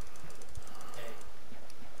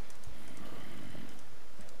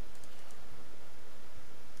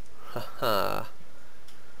 Haha.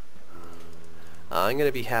 I'm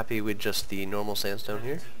gonna be happy with just the normal sandstone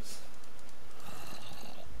here.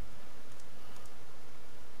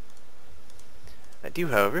 I do,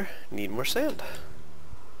 however, need more sand.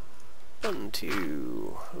 1,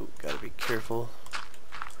 2. Oh, gotta be careful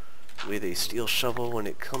with a steel shovel when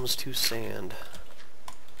it comes to sand.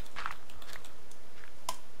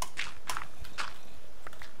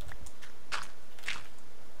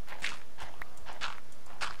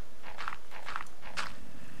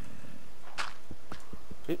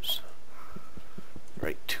 Oops.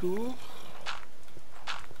 Right tool.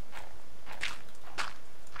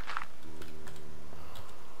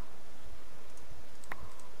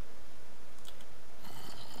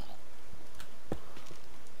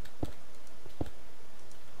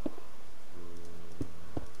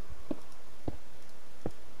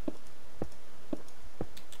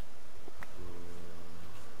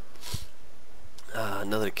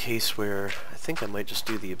 Another case where I think I might just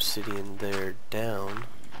do the obsidian there down.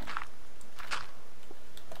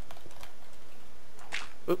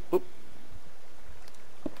 Oop, oop.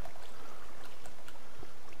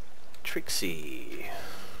 Trixie.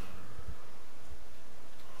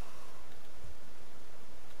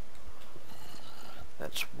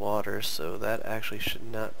 That's water, so that actually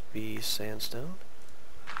should not be sandstone.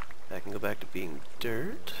 That can go back to being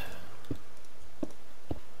dirt.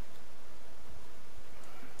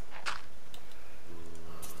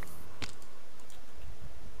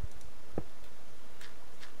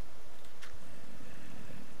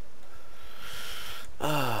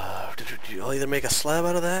 I'll either make a slab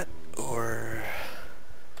out of that, or...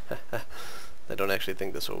 I don't actually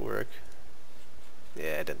think this will work.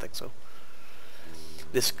 Yeah, I didn't think so.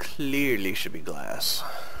 This clearly should be glass.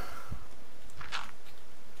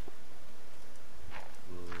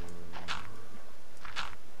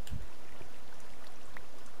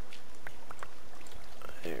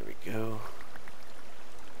 There we go.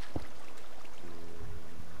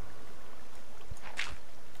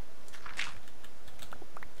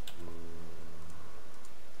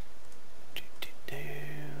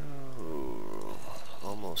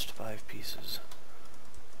 Almost 5 pieces.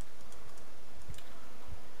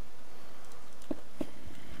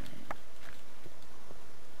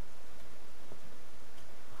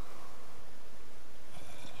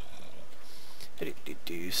 Could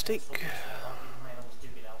do steak.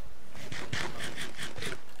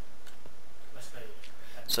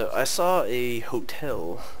 So I saw a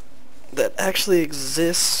hotel that actually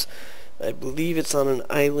exists. I believe it's on an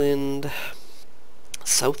island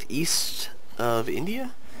southeast of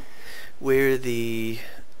India, where the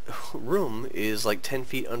room is like 10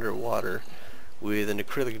 feet underwater with an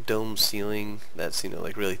acrylic dome ceiling that's, you know,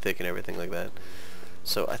 like really thick and everything like that.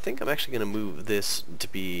 So I think I'm actually going to move this to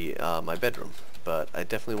be my bedroom, but I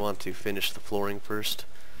definitely want to finish the flooring first.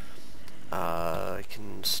 I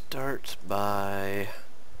can start by...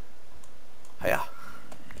 Hiya.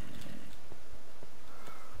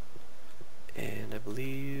 And I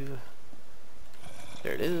believe...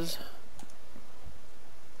 There it is.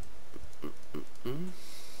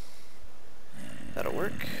 That'll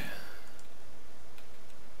work.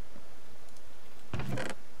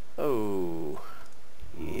 Oh.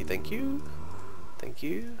 Yeah, thank you. Thank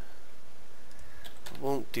you.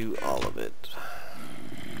 Won't do all of it.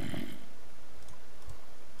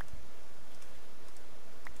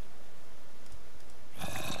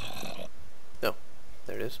 No.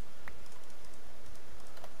 There it is.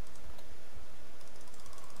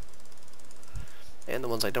 And the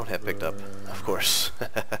ones I don't have picked up, of course.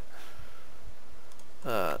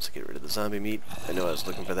 Let's get rid of the zombie meat. I know I was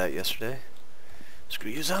looking for that yesterday.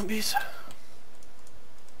 Screw you, zombies.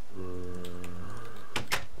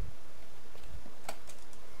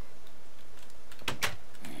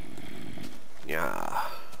 Yeah.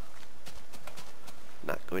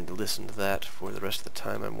 Not going to listen to that for the rest of the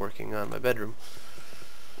time I'm working on my bedroom.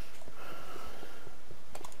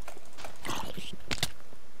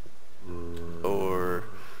 Or,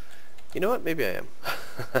 you know what? Maybe I am.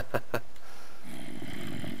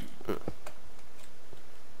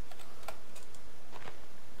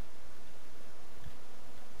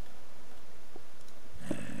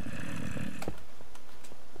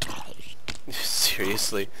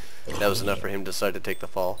 Seriously, that was enough for him to decide to take the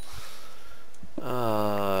fall.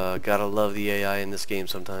 Gotta love the AI in this game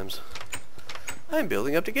sometimes. I'm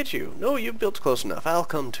building up to get you. No, you've built close enough. I'll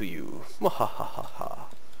come to you. Mwahahaha.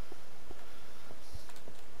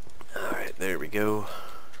 Alright, there we go.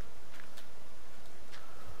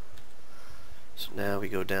 So now we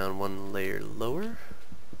go down one layer lower.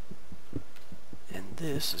 And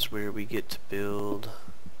this is where we get to build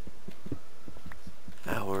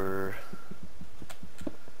our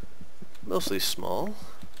mostly small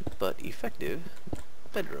but effective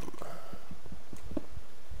bedroom.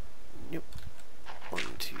 Yep. 1,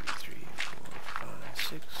 2, 3, 4, 5,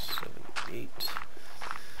 6, 7, 8,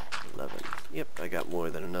 11. Yep, I got more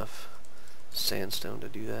than enough sandstone to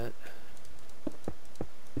do that.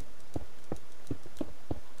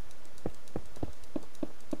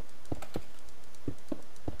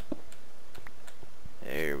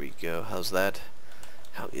 There we go. How's that?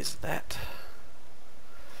 How is that?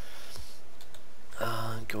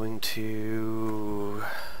 Going to...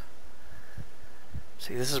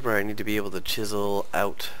 See, this is where I need to be able to chisel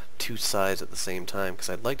out two sides at the same time, because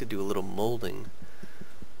I'd like to do a little molding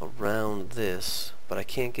around this, but I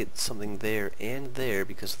can't get something there and there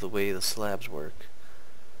because of the way the slabs work.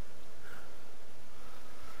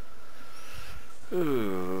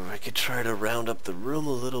 Ooh, I could try to round up the room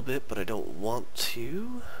a little bit, but I don't want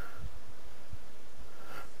to.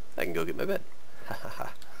 I can go get my bed. Ha ha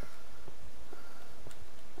ha.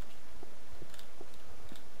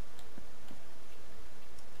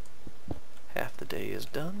 Half the day is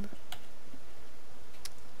done.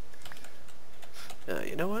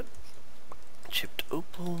 You know what? Chipped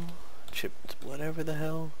opal, chipped whatever the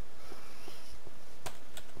hell.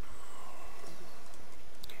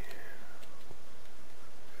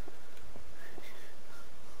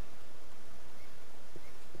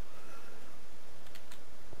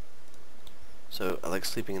 So I like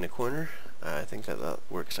sleeping in a corner. I think that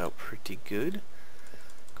works out pretty good.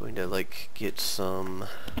 Going to like get some...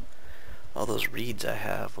 All those reeds I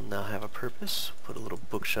have will now have a purpose. Put a little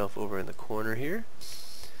bookshelf over in the corner here.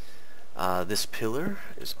 This pillar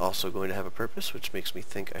is also going to have a purpose, which makes me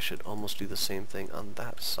think I should almost do the same thing on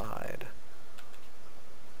that side.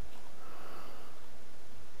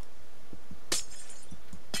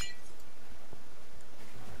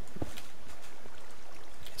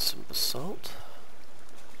 Get some basalt.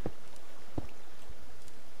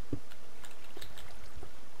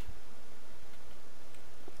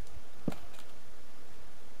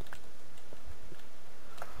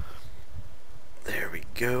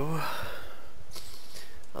 Go.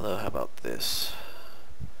 Although, how about this?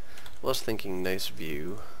 I was thinking nice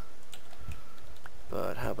view,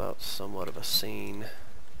 but how about somewhat of a sane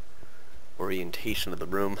orientation of the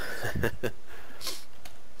room?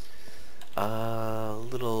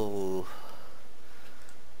 Little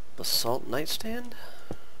basalt nightstand.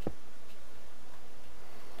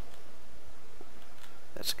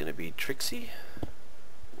 That's gonna be Trixie.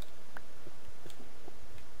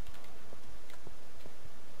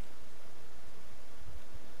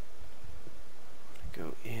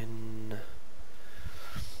 Go in,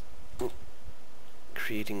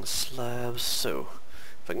 creating slabs. So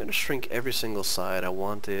if I'm gonna shrink every single side, I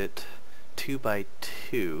want it 2 by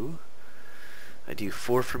 2. I do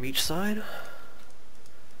 4 from each side.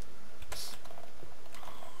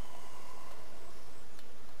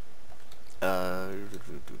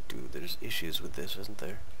 There's issues with this, isn't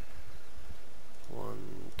there?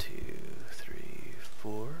 1, 2, 3,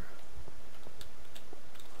 4.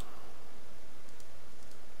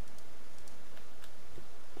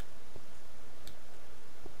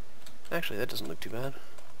 Actually, that doesn't look too bad.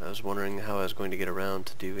 I was wondering how I was going to get around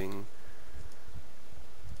to doing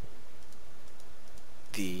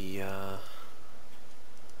the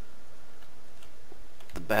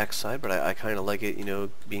back side, but I kind of like it, you know,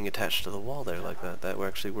 being attached to the wall there like that. That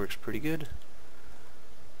actually works pretty good.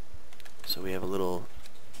 So we have a little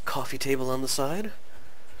coffee table on the side.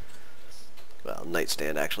 Well,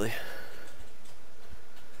 nightstand actually.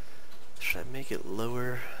 Should I make it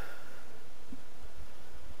lower?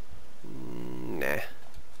 Nah.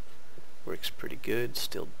 Works pretty good.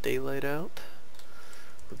 Still daylight out.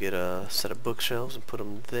 We'll get a set of bookshelves and put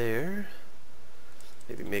them there.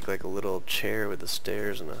 Maybe make like a little chair with the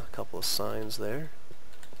stairs and a couple of signs there.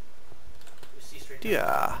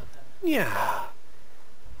 Yeah. Yeah.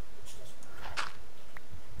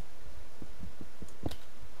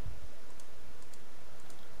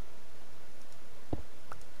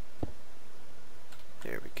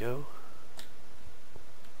 There we go.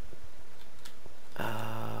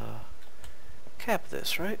 Cap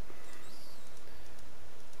this, right?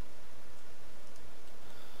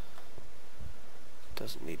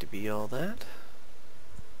 Doesn't need to be all that.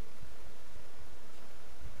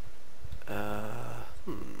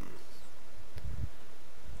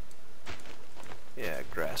 Yeah,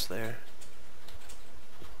 grass there.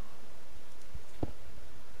 The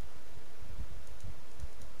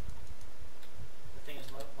thing is,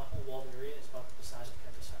 my whole wall area is about the size of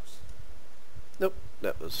Kenta's house. Nope,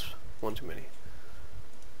 that was one too many.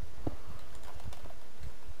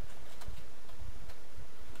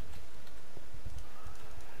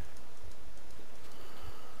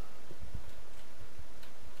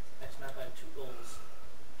 Next map I have 2 goals.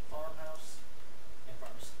 Farmhouse and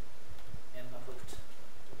pharmacy. And a boat.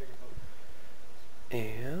 A bigger boat.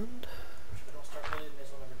 And Which if I don't start early, I may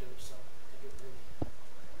as well never do it, so I do it early.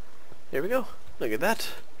 there we go. Look at that.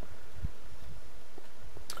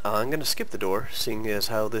 I'm gonna skip the door, seeing as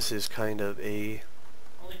how this is kind of a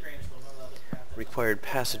Only grains though, none of the other crap. that required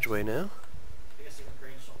doesn't- passageway now. I guess even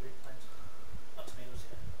grains don't replant. Not tomatoes,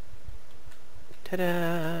 yeah.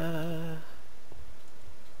 Ta-da!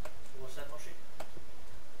 What's that, Moshi?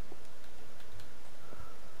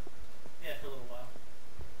 Yeah, for a little while.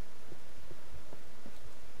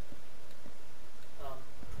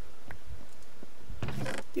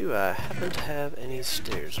 Do I happen to have any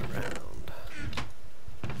stairs around?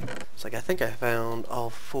 It's like I think I found all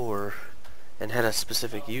 4 and had a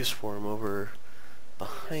specific use for them over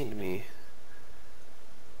behind me.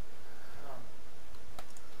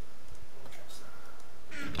 What am I trying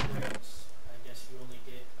to say? Grains, I guess you only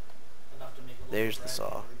get enough to make a little There's the bread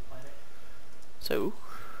saw. and replant it. So,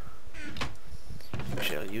 we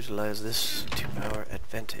shall utilize this to our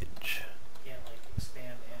advantage. You can't like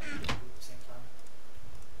expand and get food at the same time.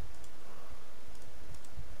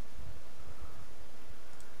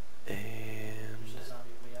 And There's a zombie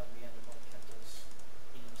way out in the end of one of Kenta's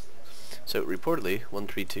beams that has to go down. so reportedly,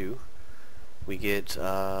 132, we get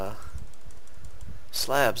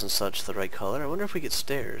slabs and such the right color. I wonder if we get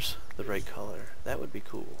stairs the right color. That would be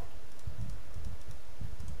cool.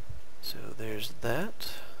 So there's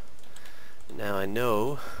that. Now I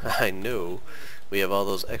know we have all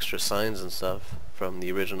those extra signs and stuff from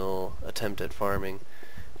the original attempt at farming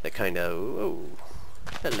that kind of, oh,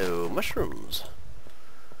 hello, mushrooms.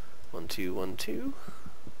 1, 2, 1, 2.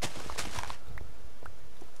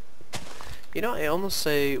 You know, I almost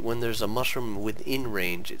say when there's a mushroom within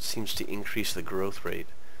range, it seems to increase the growth rate,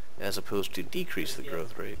 as opposed to decrease the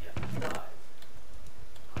growth rate. Yeah, 5.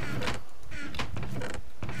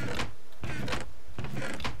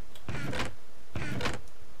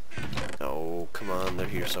 Oh, come on, they're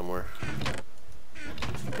here somewhere.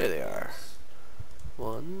 There they are.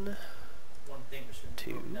 1, One thing which can be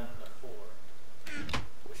 2. broken down into 4,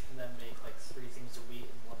 which can then make like 3 things of wheat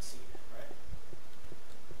and 1 seed, right?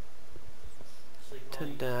 So you can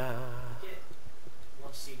only Ta-da. get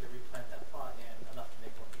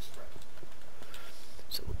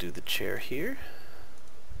So we'll do the chair here.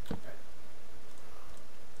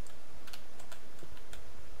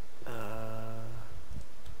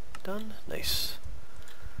 Done. Nice.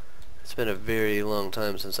 It's been a very long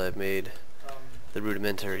time since I've made the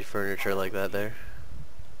rudimentary furniture like that there.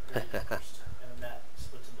 And then that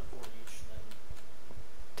splits into 4 each, and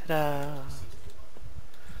Ta-da! then seats if you want.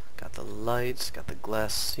 Got the lights, got the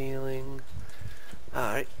glass ceiling.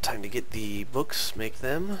 Alright, time to get the books, make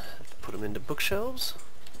them, put them into bookshelves.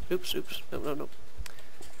 Oops, oops, no.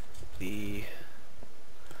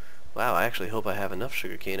 Wow, I actually hope I have enough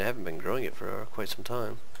sugarcane. I haven't been growing it for quite some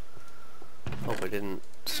time. Hope I didn't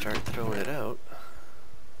start throwing it out.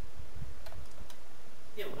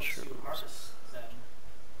 Yeah, once Sure. you harvest them,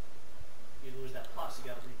 you lose that plus. You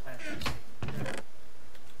gotta replant them.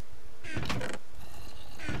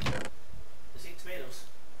 Just eat tomatoes.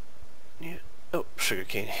 Yeah. Oh,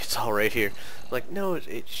 sugarcane. It's all right here. Like, no,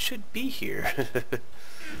 it should be here.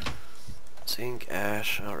 Zinc,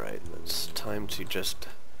 ash. Alright, it's time to just...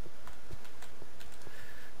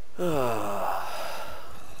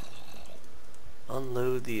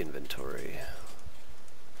 unload the inventory.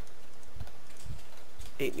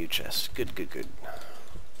 8 new chests. Good. Because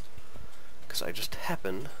I just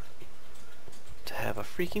happen to have a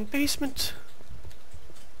freaking basement.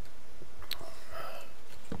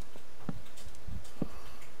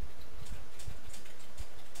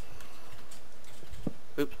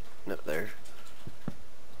 Oops, no, there.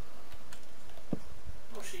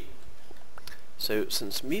 Oh, she. So,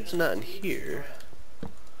 since Mead's not in here,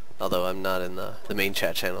 although I'm not in the main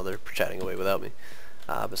chat channel, they're chatting away without me.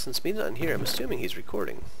 But since Mead's not in here, I'm assuming he's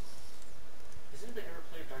recording. Has anybody ever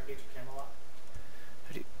played Dark Age of Camelot?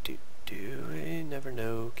 I never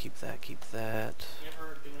know. Keep that. You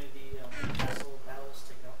ever do any of the castle battles,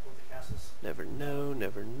 taking out both the castles? Never know.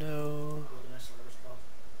 Wilderness or whatever it's called?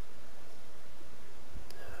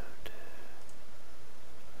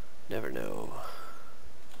 Never know.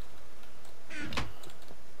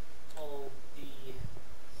 Well, the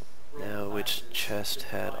Now, Roman which classes chest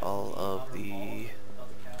had divide all of outer the... wall of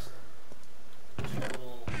the castle. There's a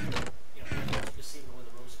little, you can see where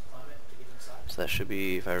the roads climb it to get inside. So that should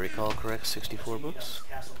be, if I recall correct, 64 So you need books. this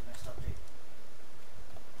castle in the next update.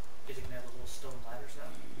 Because you can have those little stone ladders now.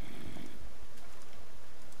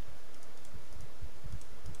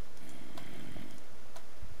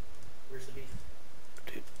 Where's the beef?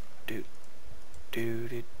 Do.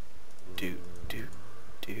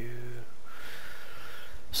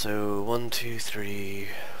 So 1, 2, 3,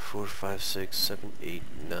 4, 5, 6, 7, 8,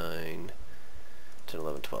 9, 10,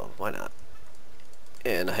 11, 12. Why not?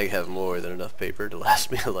 And I have more than enough paper to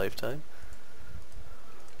last me a lifetime.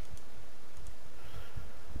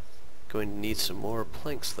 Going to need some more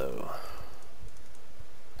planks though,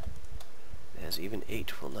 as even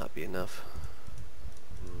 8 will not be enough.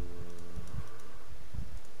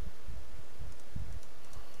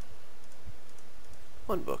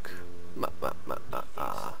 One book.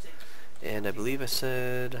 And I believe I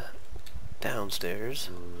said downstairs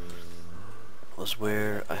was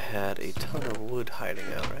where I had a ton of wood hiding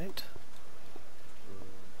out, right?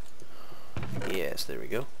 Yes, there we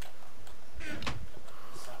go.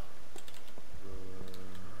 Stop.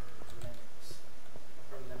 Lemons.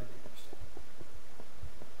 Or lemonade.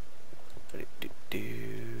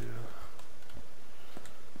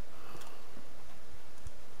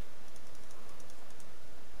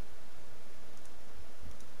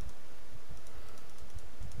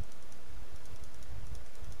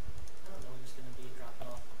 I don't know, he's going to be dropping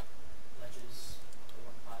off ledges 4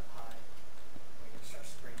 and 5 high. Where you can start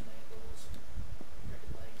spraining ankles,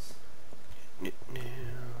 breaking legs.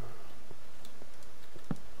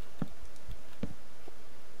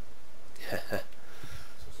 So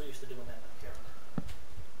I'm so used to doing that in Karen.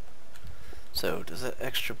 So, does that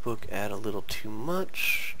extra book add a little too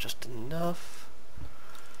much? Just enough?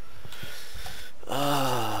 We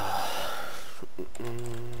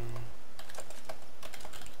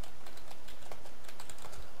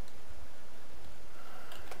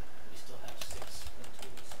still have 6 for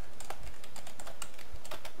tools.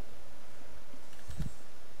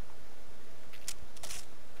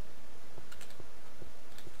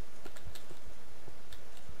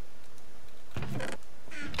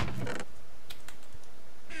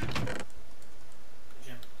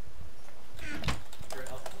 Jim. Very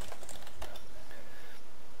helpful.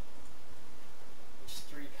 It's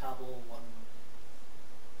 3 cobble, 1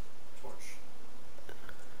 torch.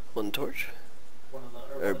 One torch? One of the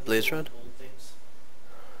Or one of the blaze little rod? gold things.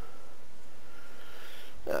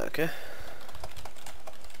 Okay.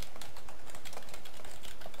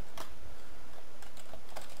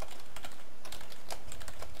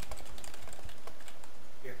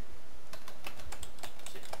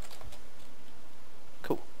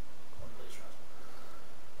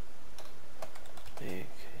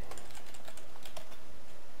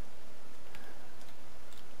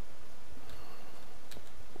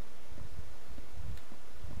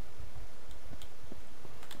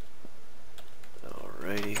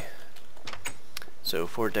 So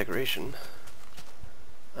for decoration,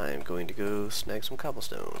 I am going to go snag some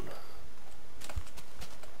cobblestone.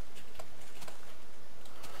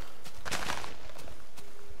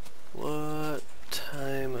 What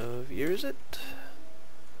time of year is it?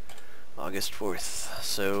 August 4th.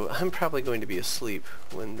 So I'm probably going to be asleep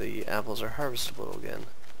when the apples are harvestable again.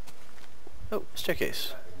 Oh,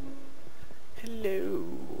 staircase. Hello.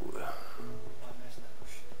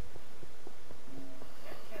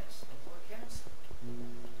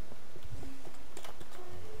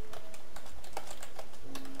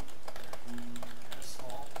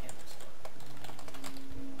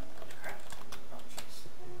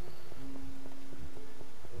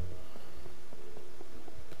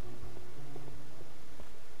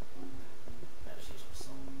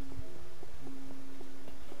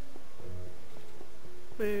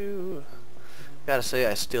 Woo. Gotta say,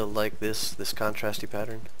 I still like this contrasty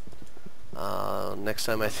pattern. Next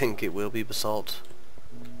time I think it will be basalt.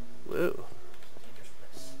 Whoa.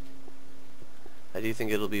 I do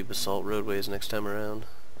think it'll be basalt roadways next time around.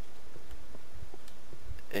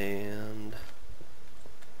 And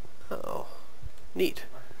oh, neat.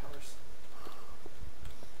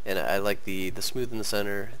 And I like the smooth in the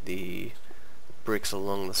center, the bricks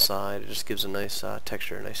along the side. It just gives a nice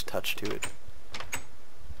texture, a nice touch to it.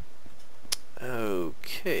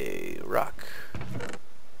 Okay, rock,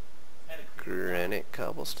 granite,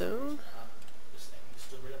 cobblestone.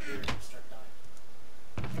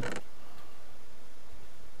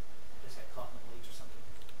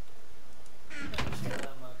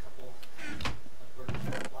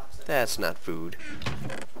 That's not food.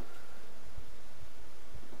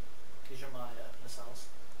 These are my missiles.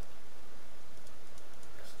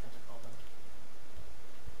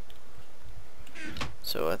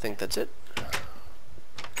 So I think that's it.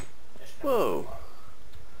 Whoa.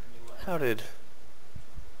 How did...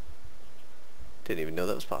 Didn't even know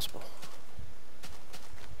that was possible.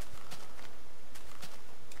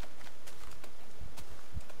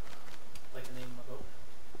 Like the name of my boat.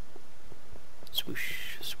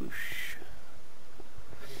 Swoosh, swoosh.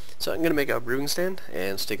 So I'm going to make a brewing stand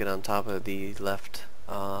and stick it on top of the left,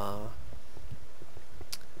 the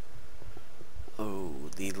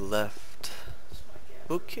left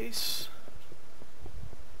bookcase.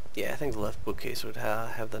 Yeah, I think the left bookcase would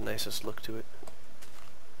have the nicest look to it.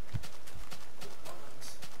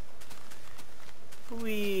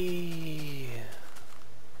 Whee!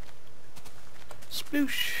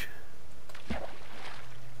 Sploosh!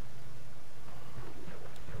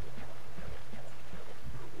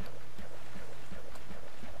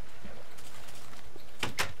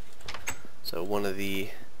 So one of the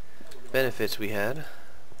benefits we had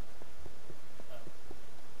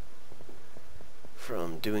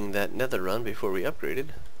from doing that nether run before we upgraded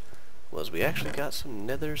was we actually got some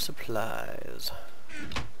nether supplies.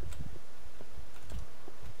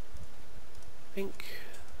 Pink.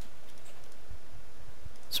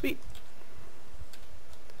 Sweet.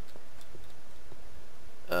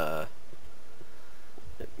 Let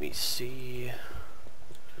me see.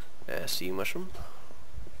 Sea mushroom.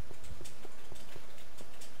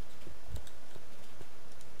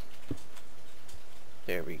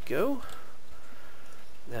 There we go.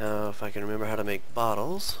 Now, if I can remember how to make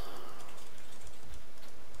bottles.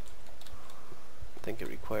 I think it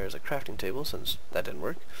requires a crafting table, since that didn't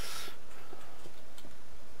work.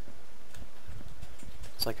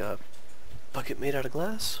 It's like a bucket made out of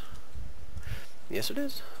glass. Yes, it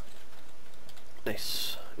is.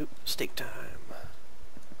 Nice. Oop, steak time.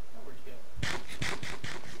 Where'd you go?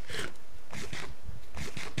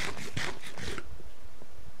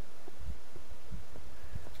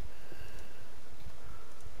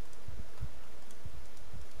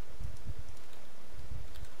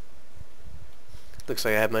 Looks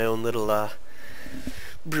like I have my own little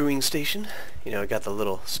brewing station. You know, I got the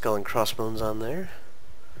little skull and crossbones on there.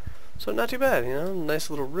 So not too bad, you know, nice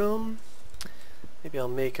little room. Maybe I'll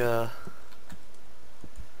make a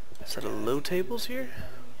set of low tables here.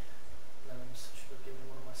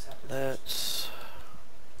 Let's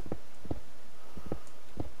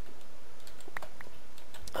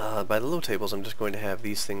by the low tables, I'm just going to have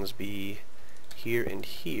these things be here and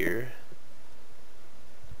here.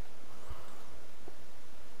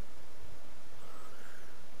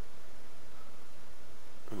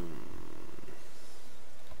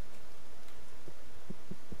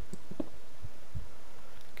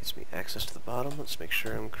 Gives me access to the bottom. Let's make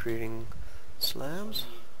sure I'm creating slabs.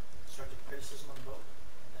 Constructive criticism on the boat.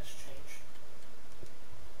 That's changed.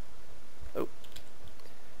 Oh,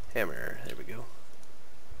 hammer. There we go.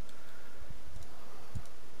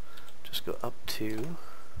 Just go up 2,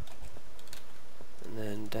 and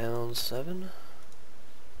then down 7.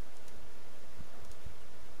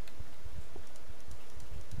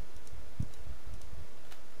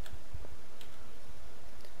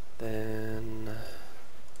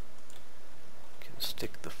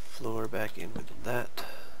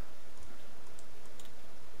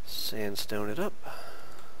 and stone it up.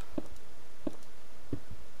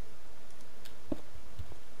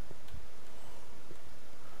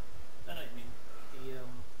 No, I mean,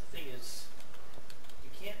 the thing is, you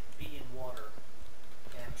can't be in water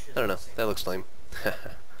and chisel I don't know, at the same that looks lame. time,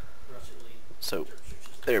 or else it really So,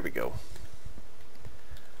 just there we go.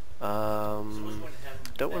 So I was going to have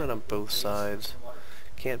them Don't want it back on with both waves sides. in water.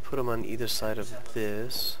 Can't put them on either side Just of have, like,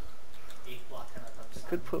 this. 8 block kind of on the I side.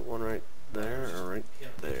 could put one right there or right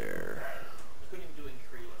there. I couldn't even do it in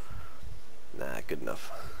creative. Nah, good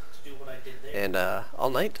enough. To do what I did there. And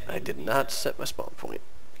all night, I did not set my spawn point.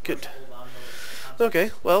 Good. hold on those concepts.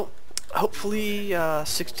 Okay, well, hopefully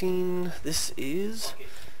 16, this is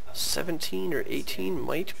 17 or 18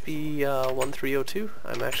 might be 1302.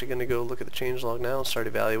 I'm actually going to go look at the changelog now and start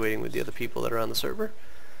evaluating with the other people that are on the server.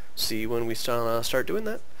 See when we start doing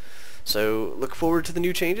that. So look forward to the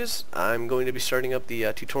new changes. I'm going to be starting up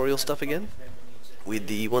the tutorial stuff again with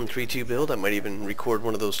the 132 build. I might even record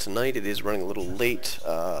one of those tonight. It is running a little late.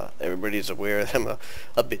 Everybody's aware that I'm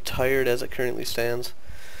a bit tired as it currently stands.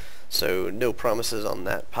 So no promises on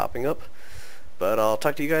that popping up. But I'll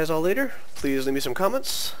talk to you guys all later. Please leave me some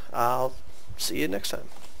comments. I'll see you next time.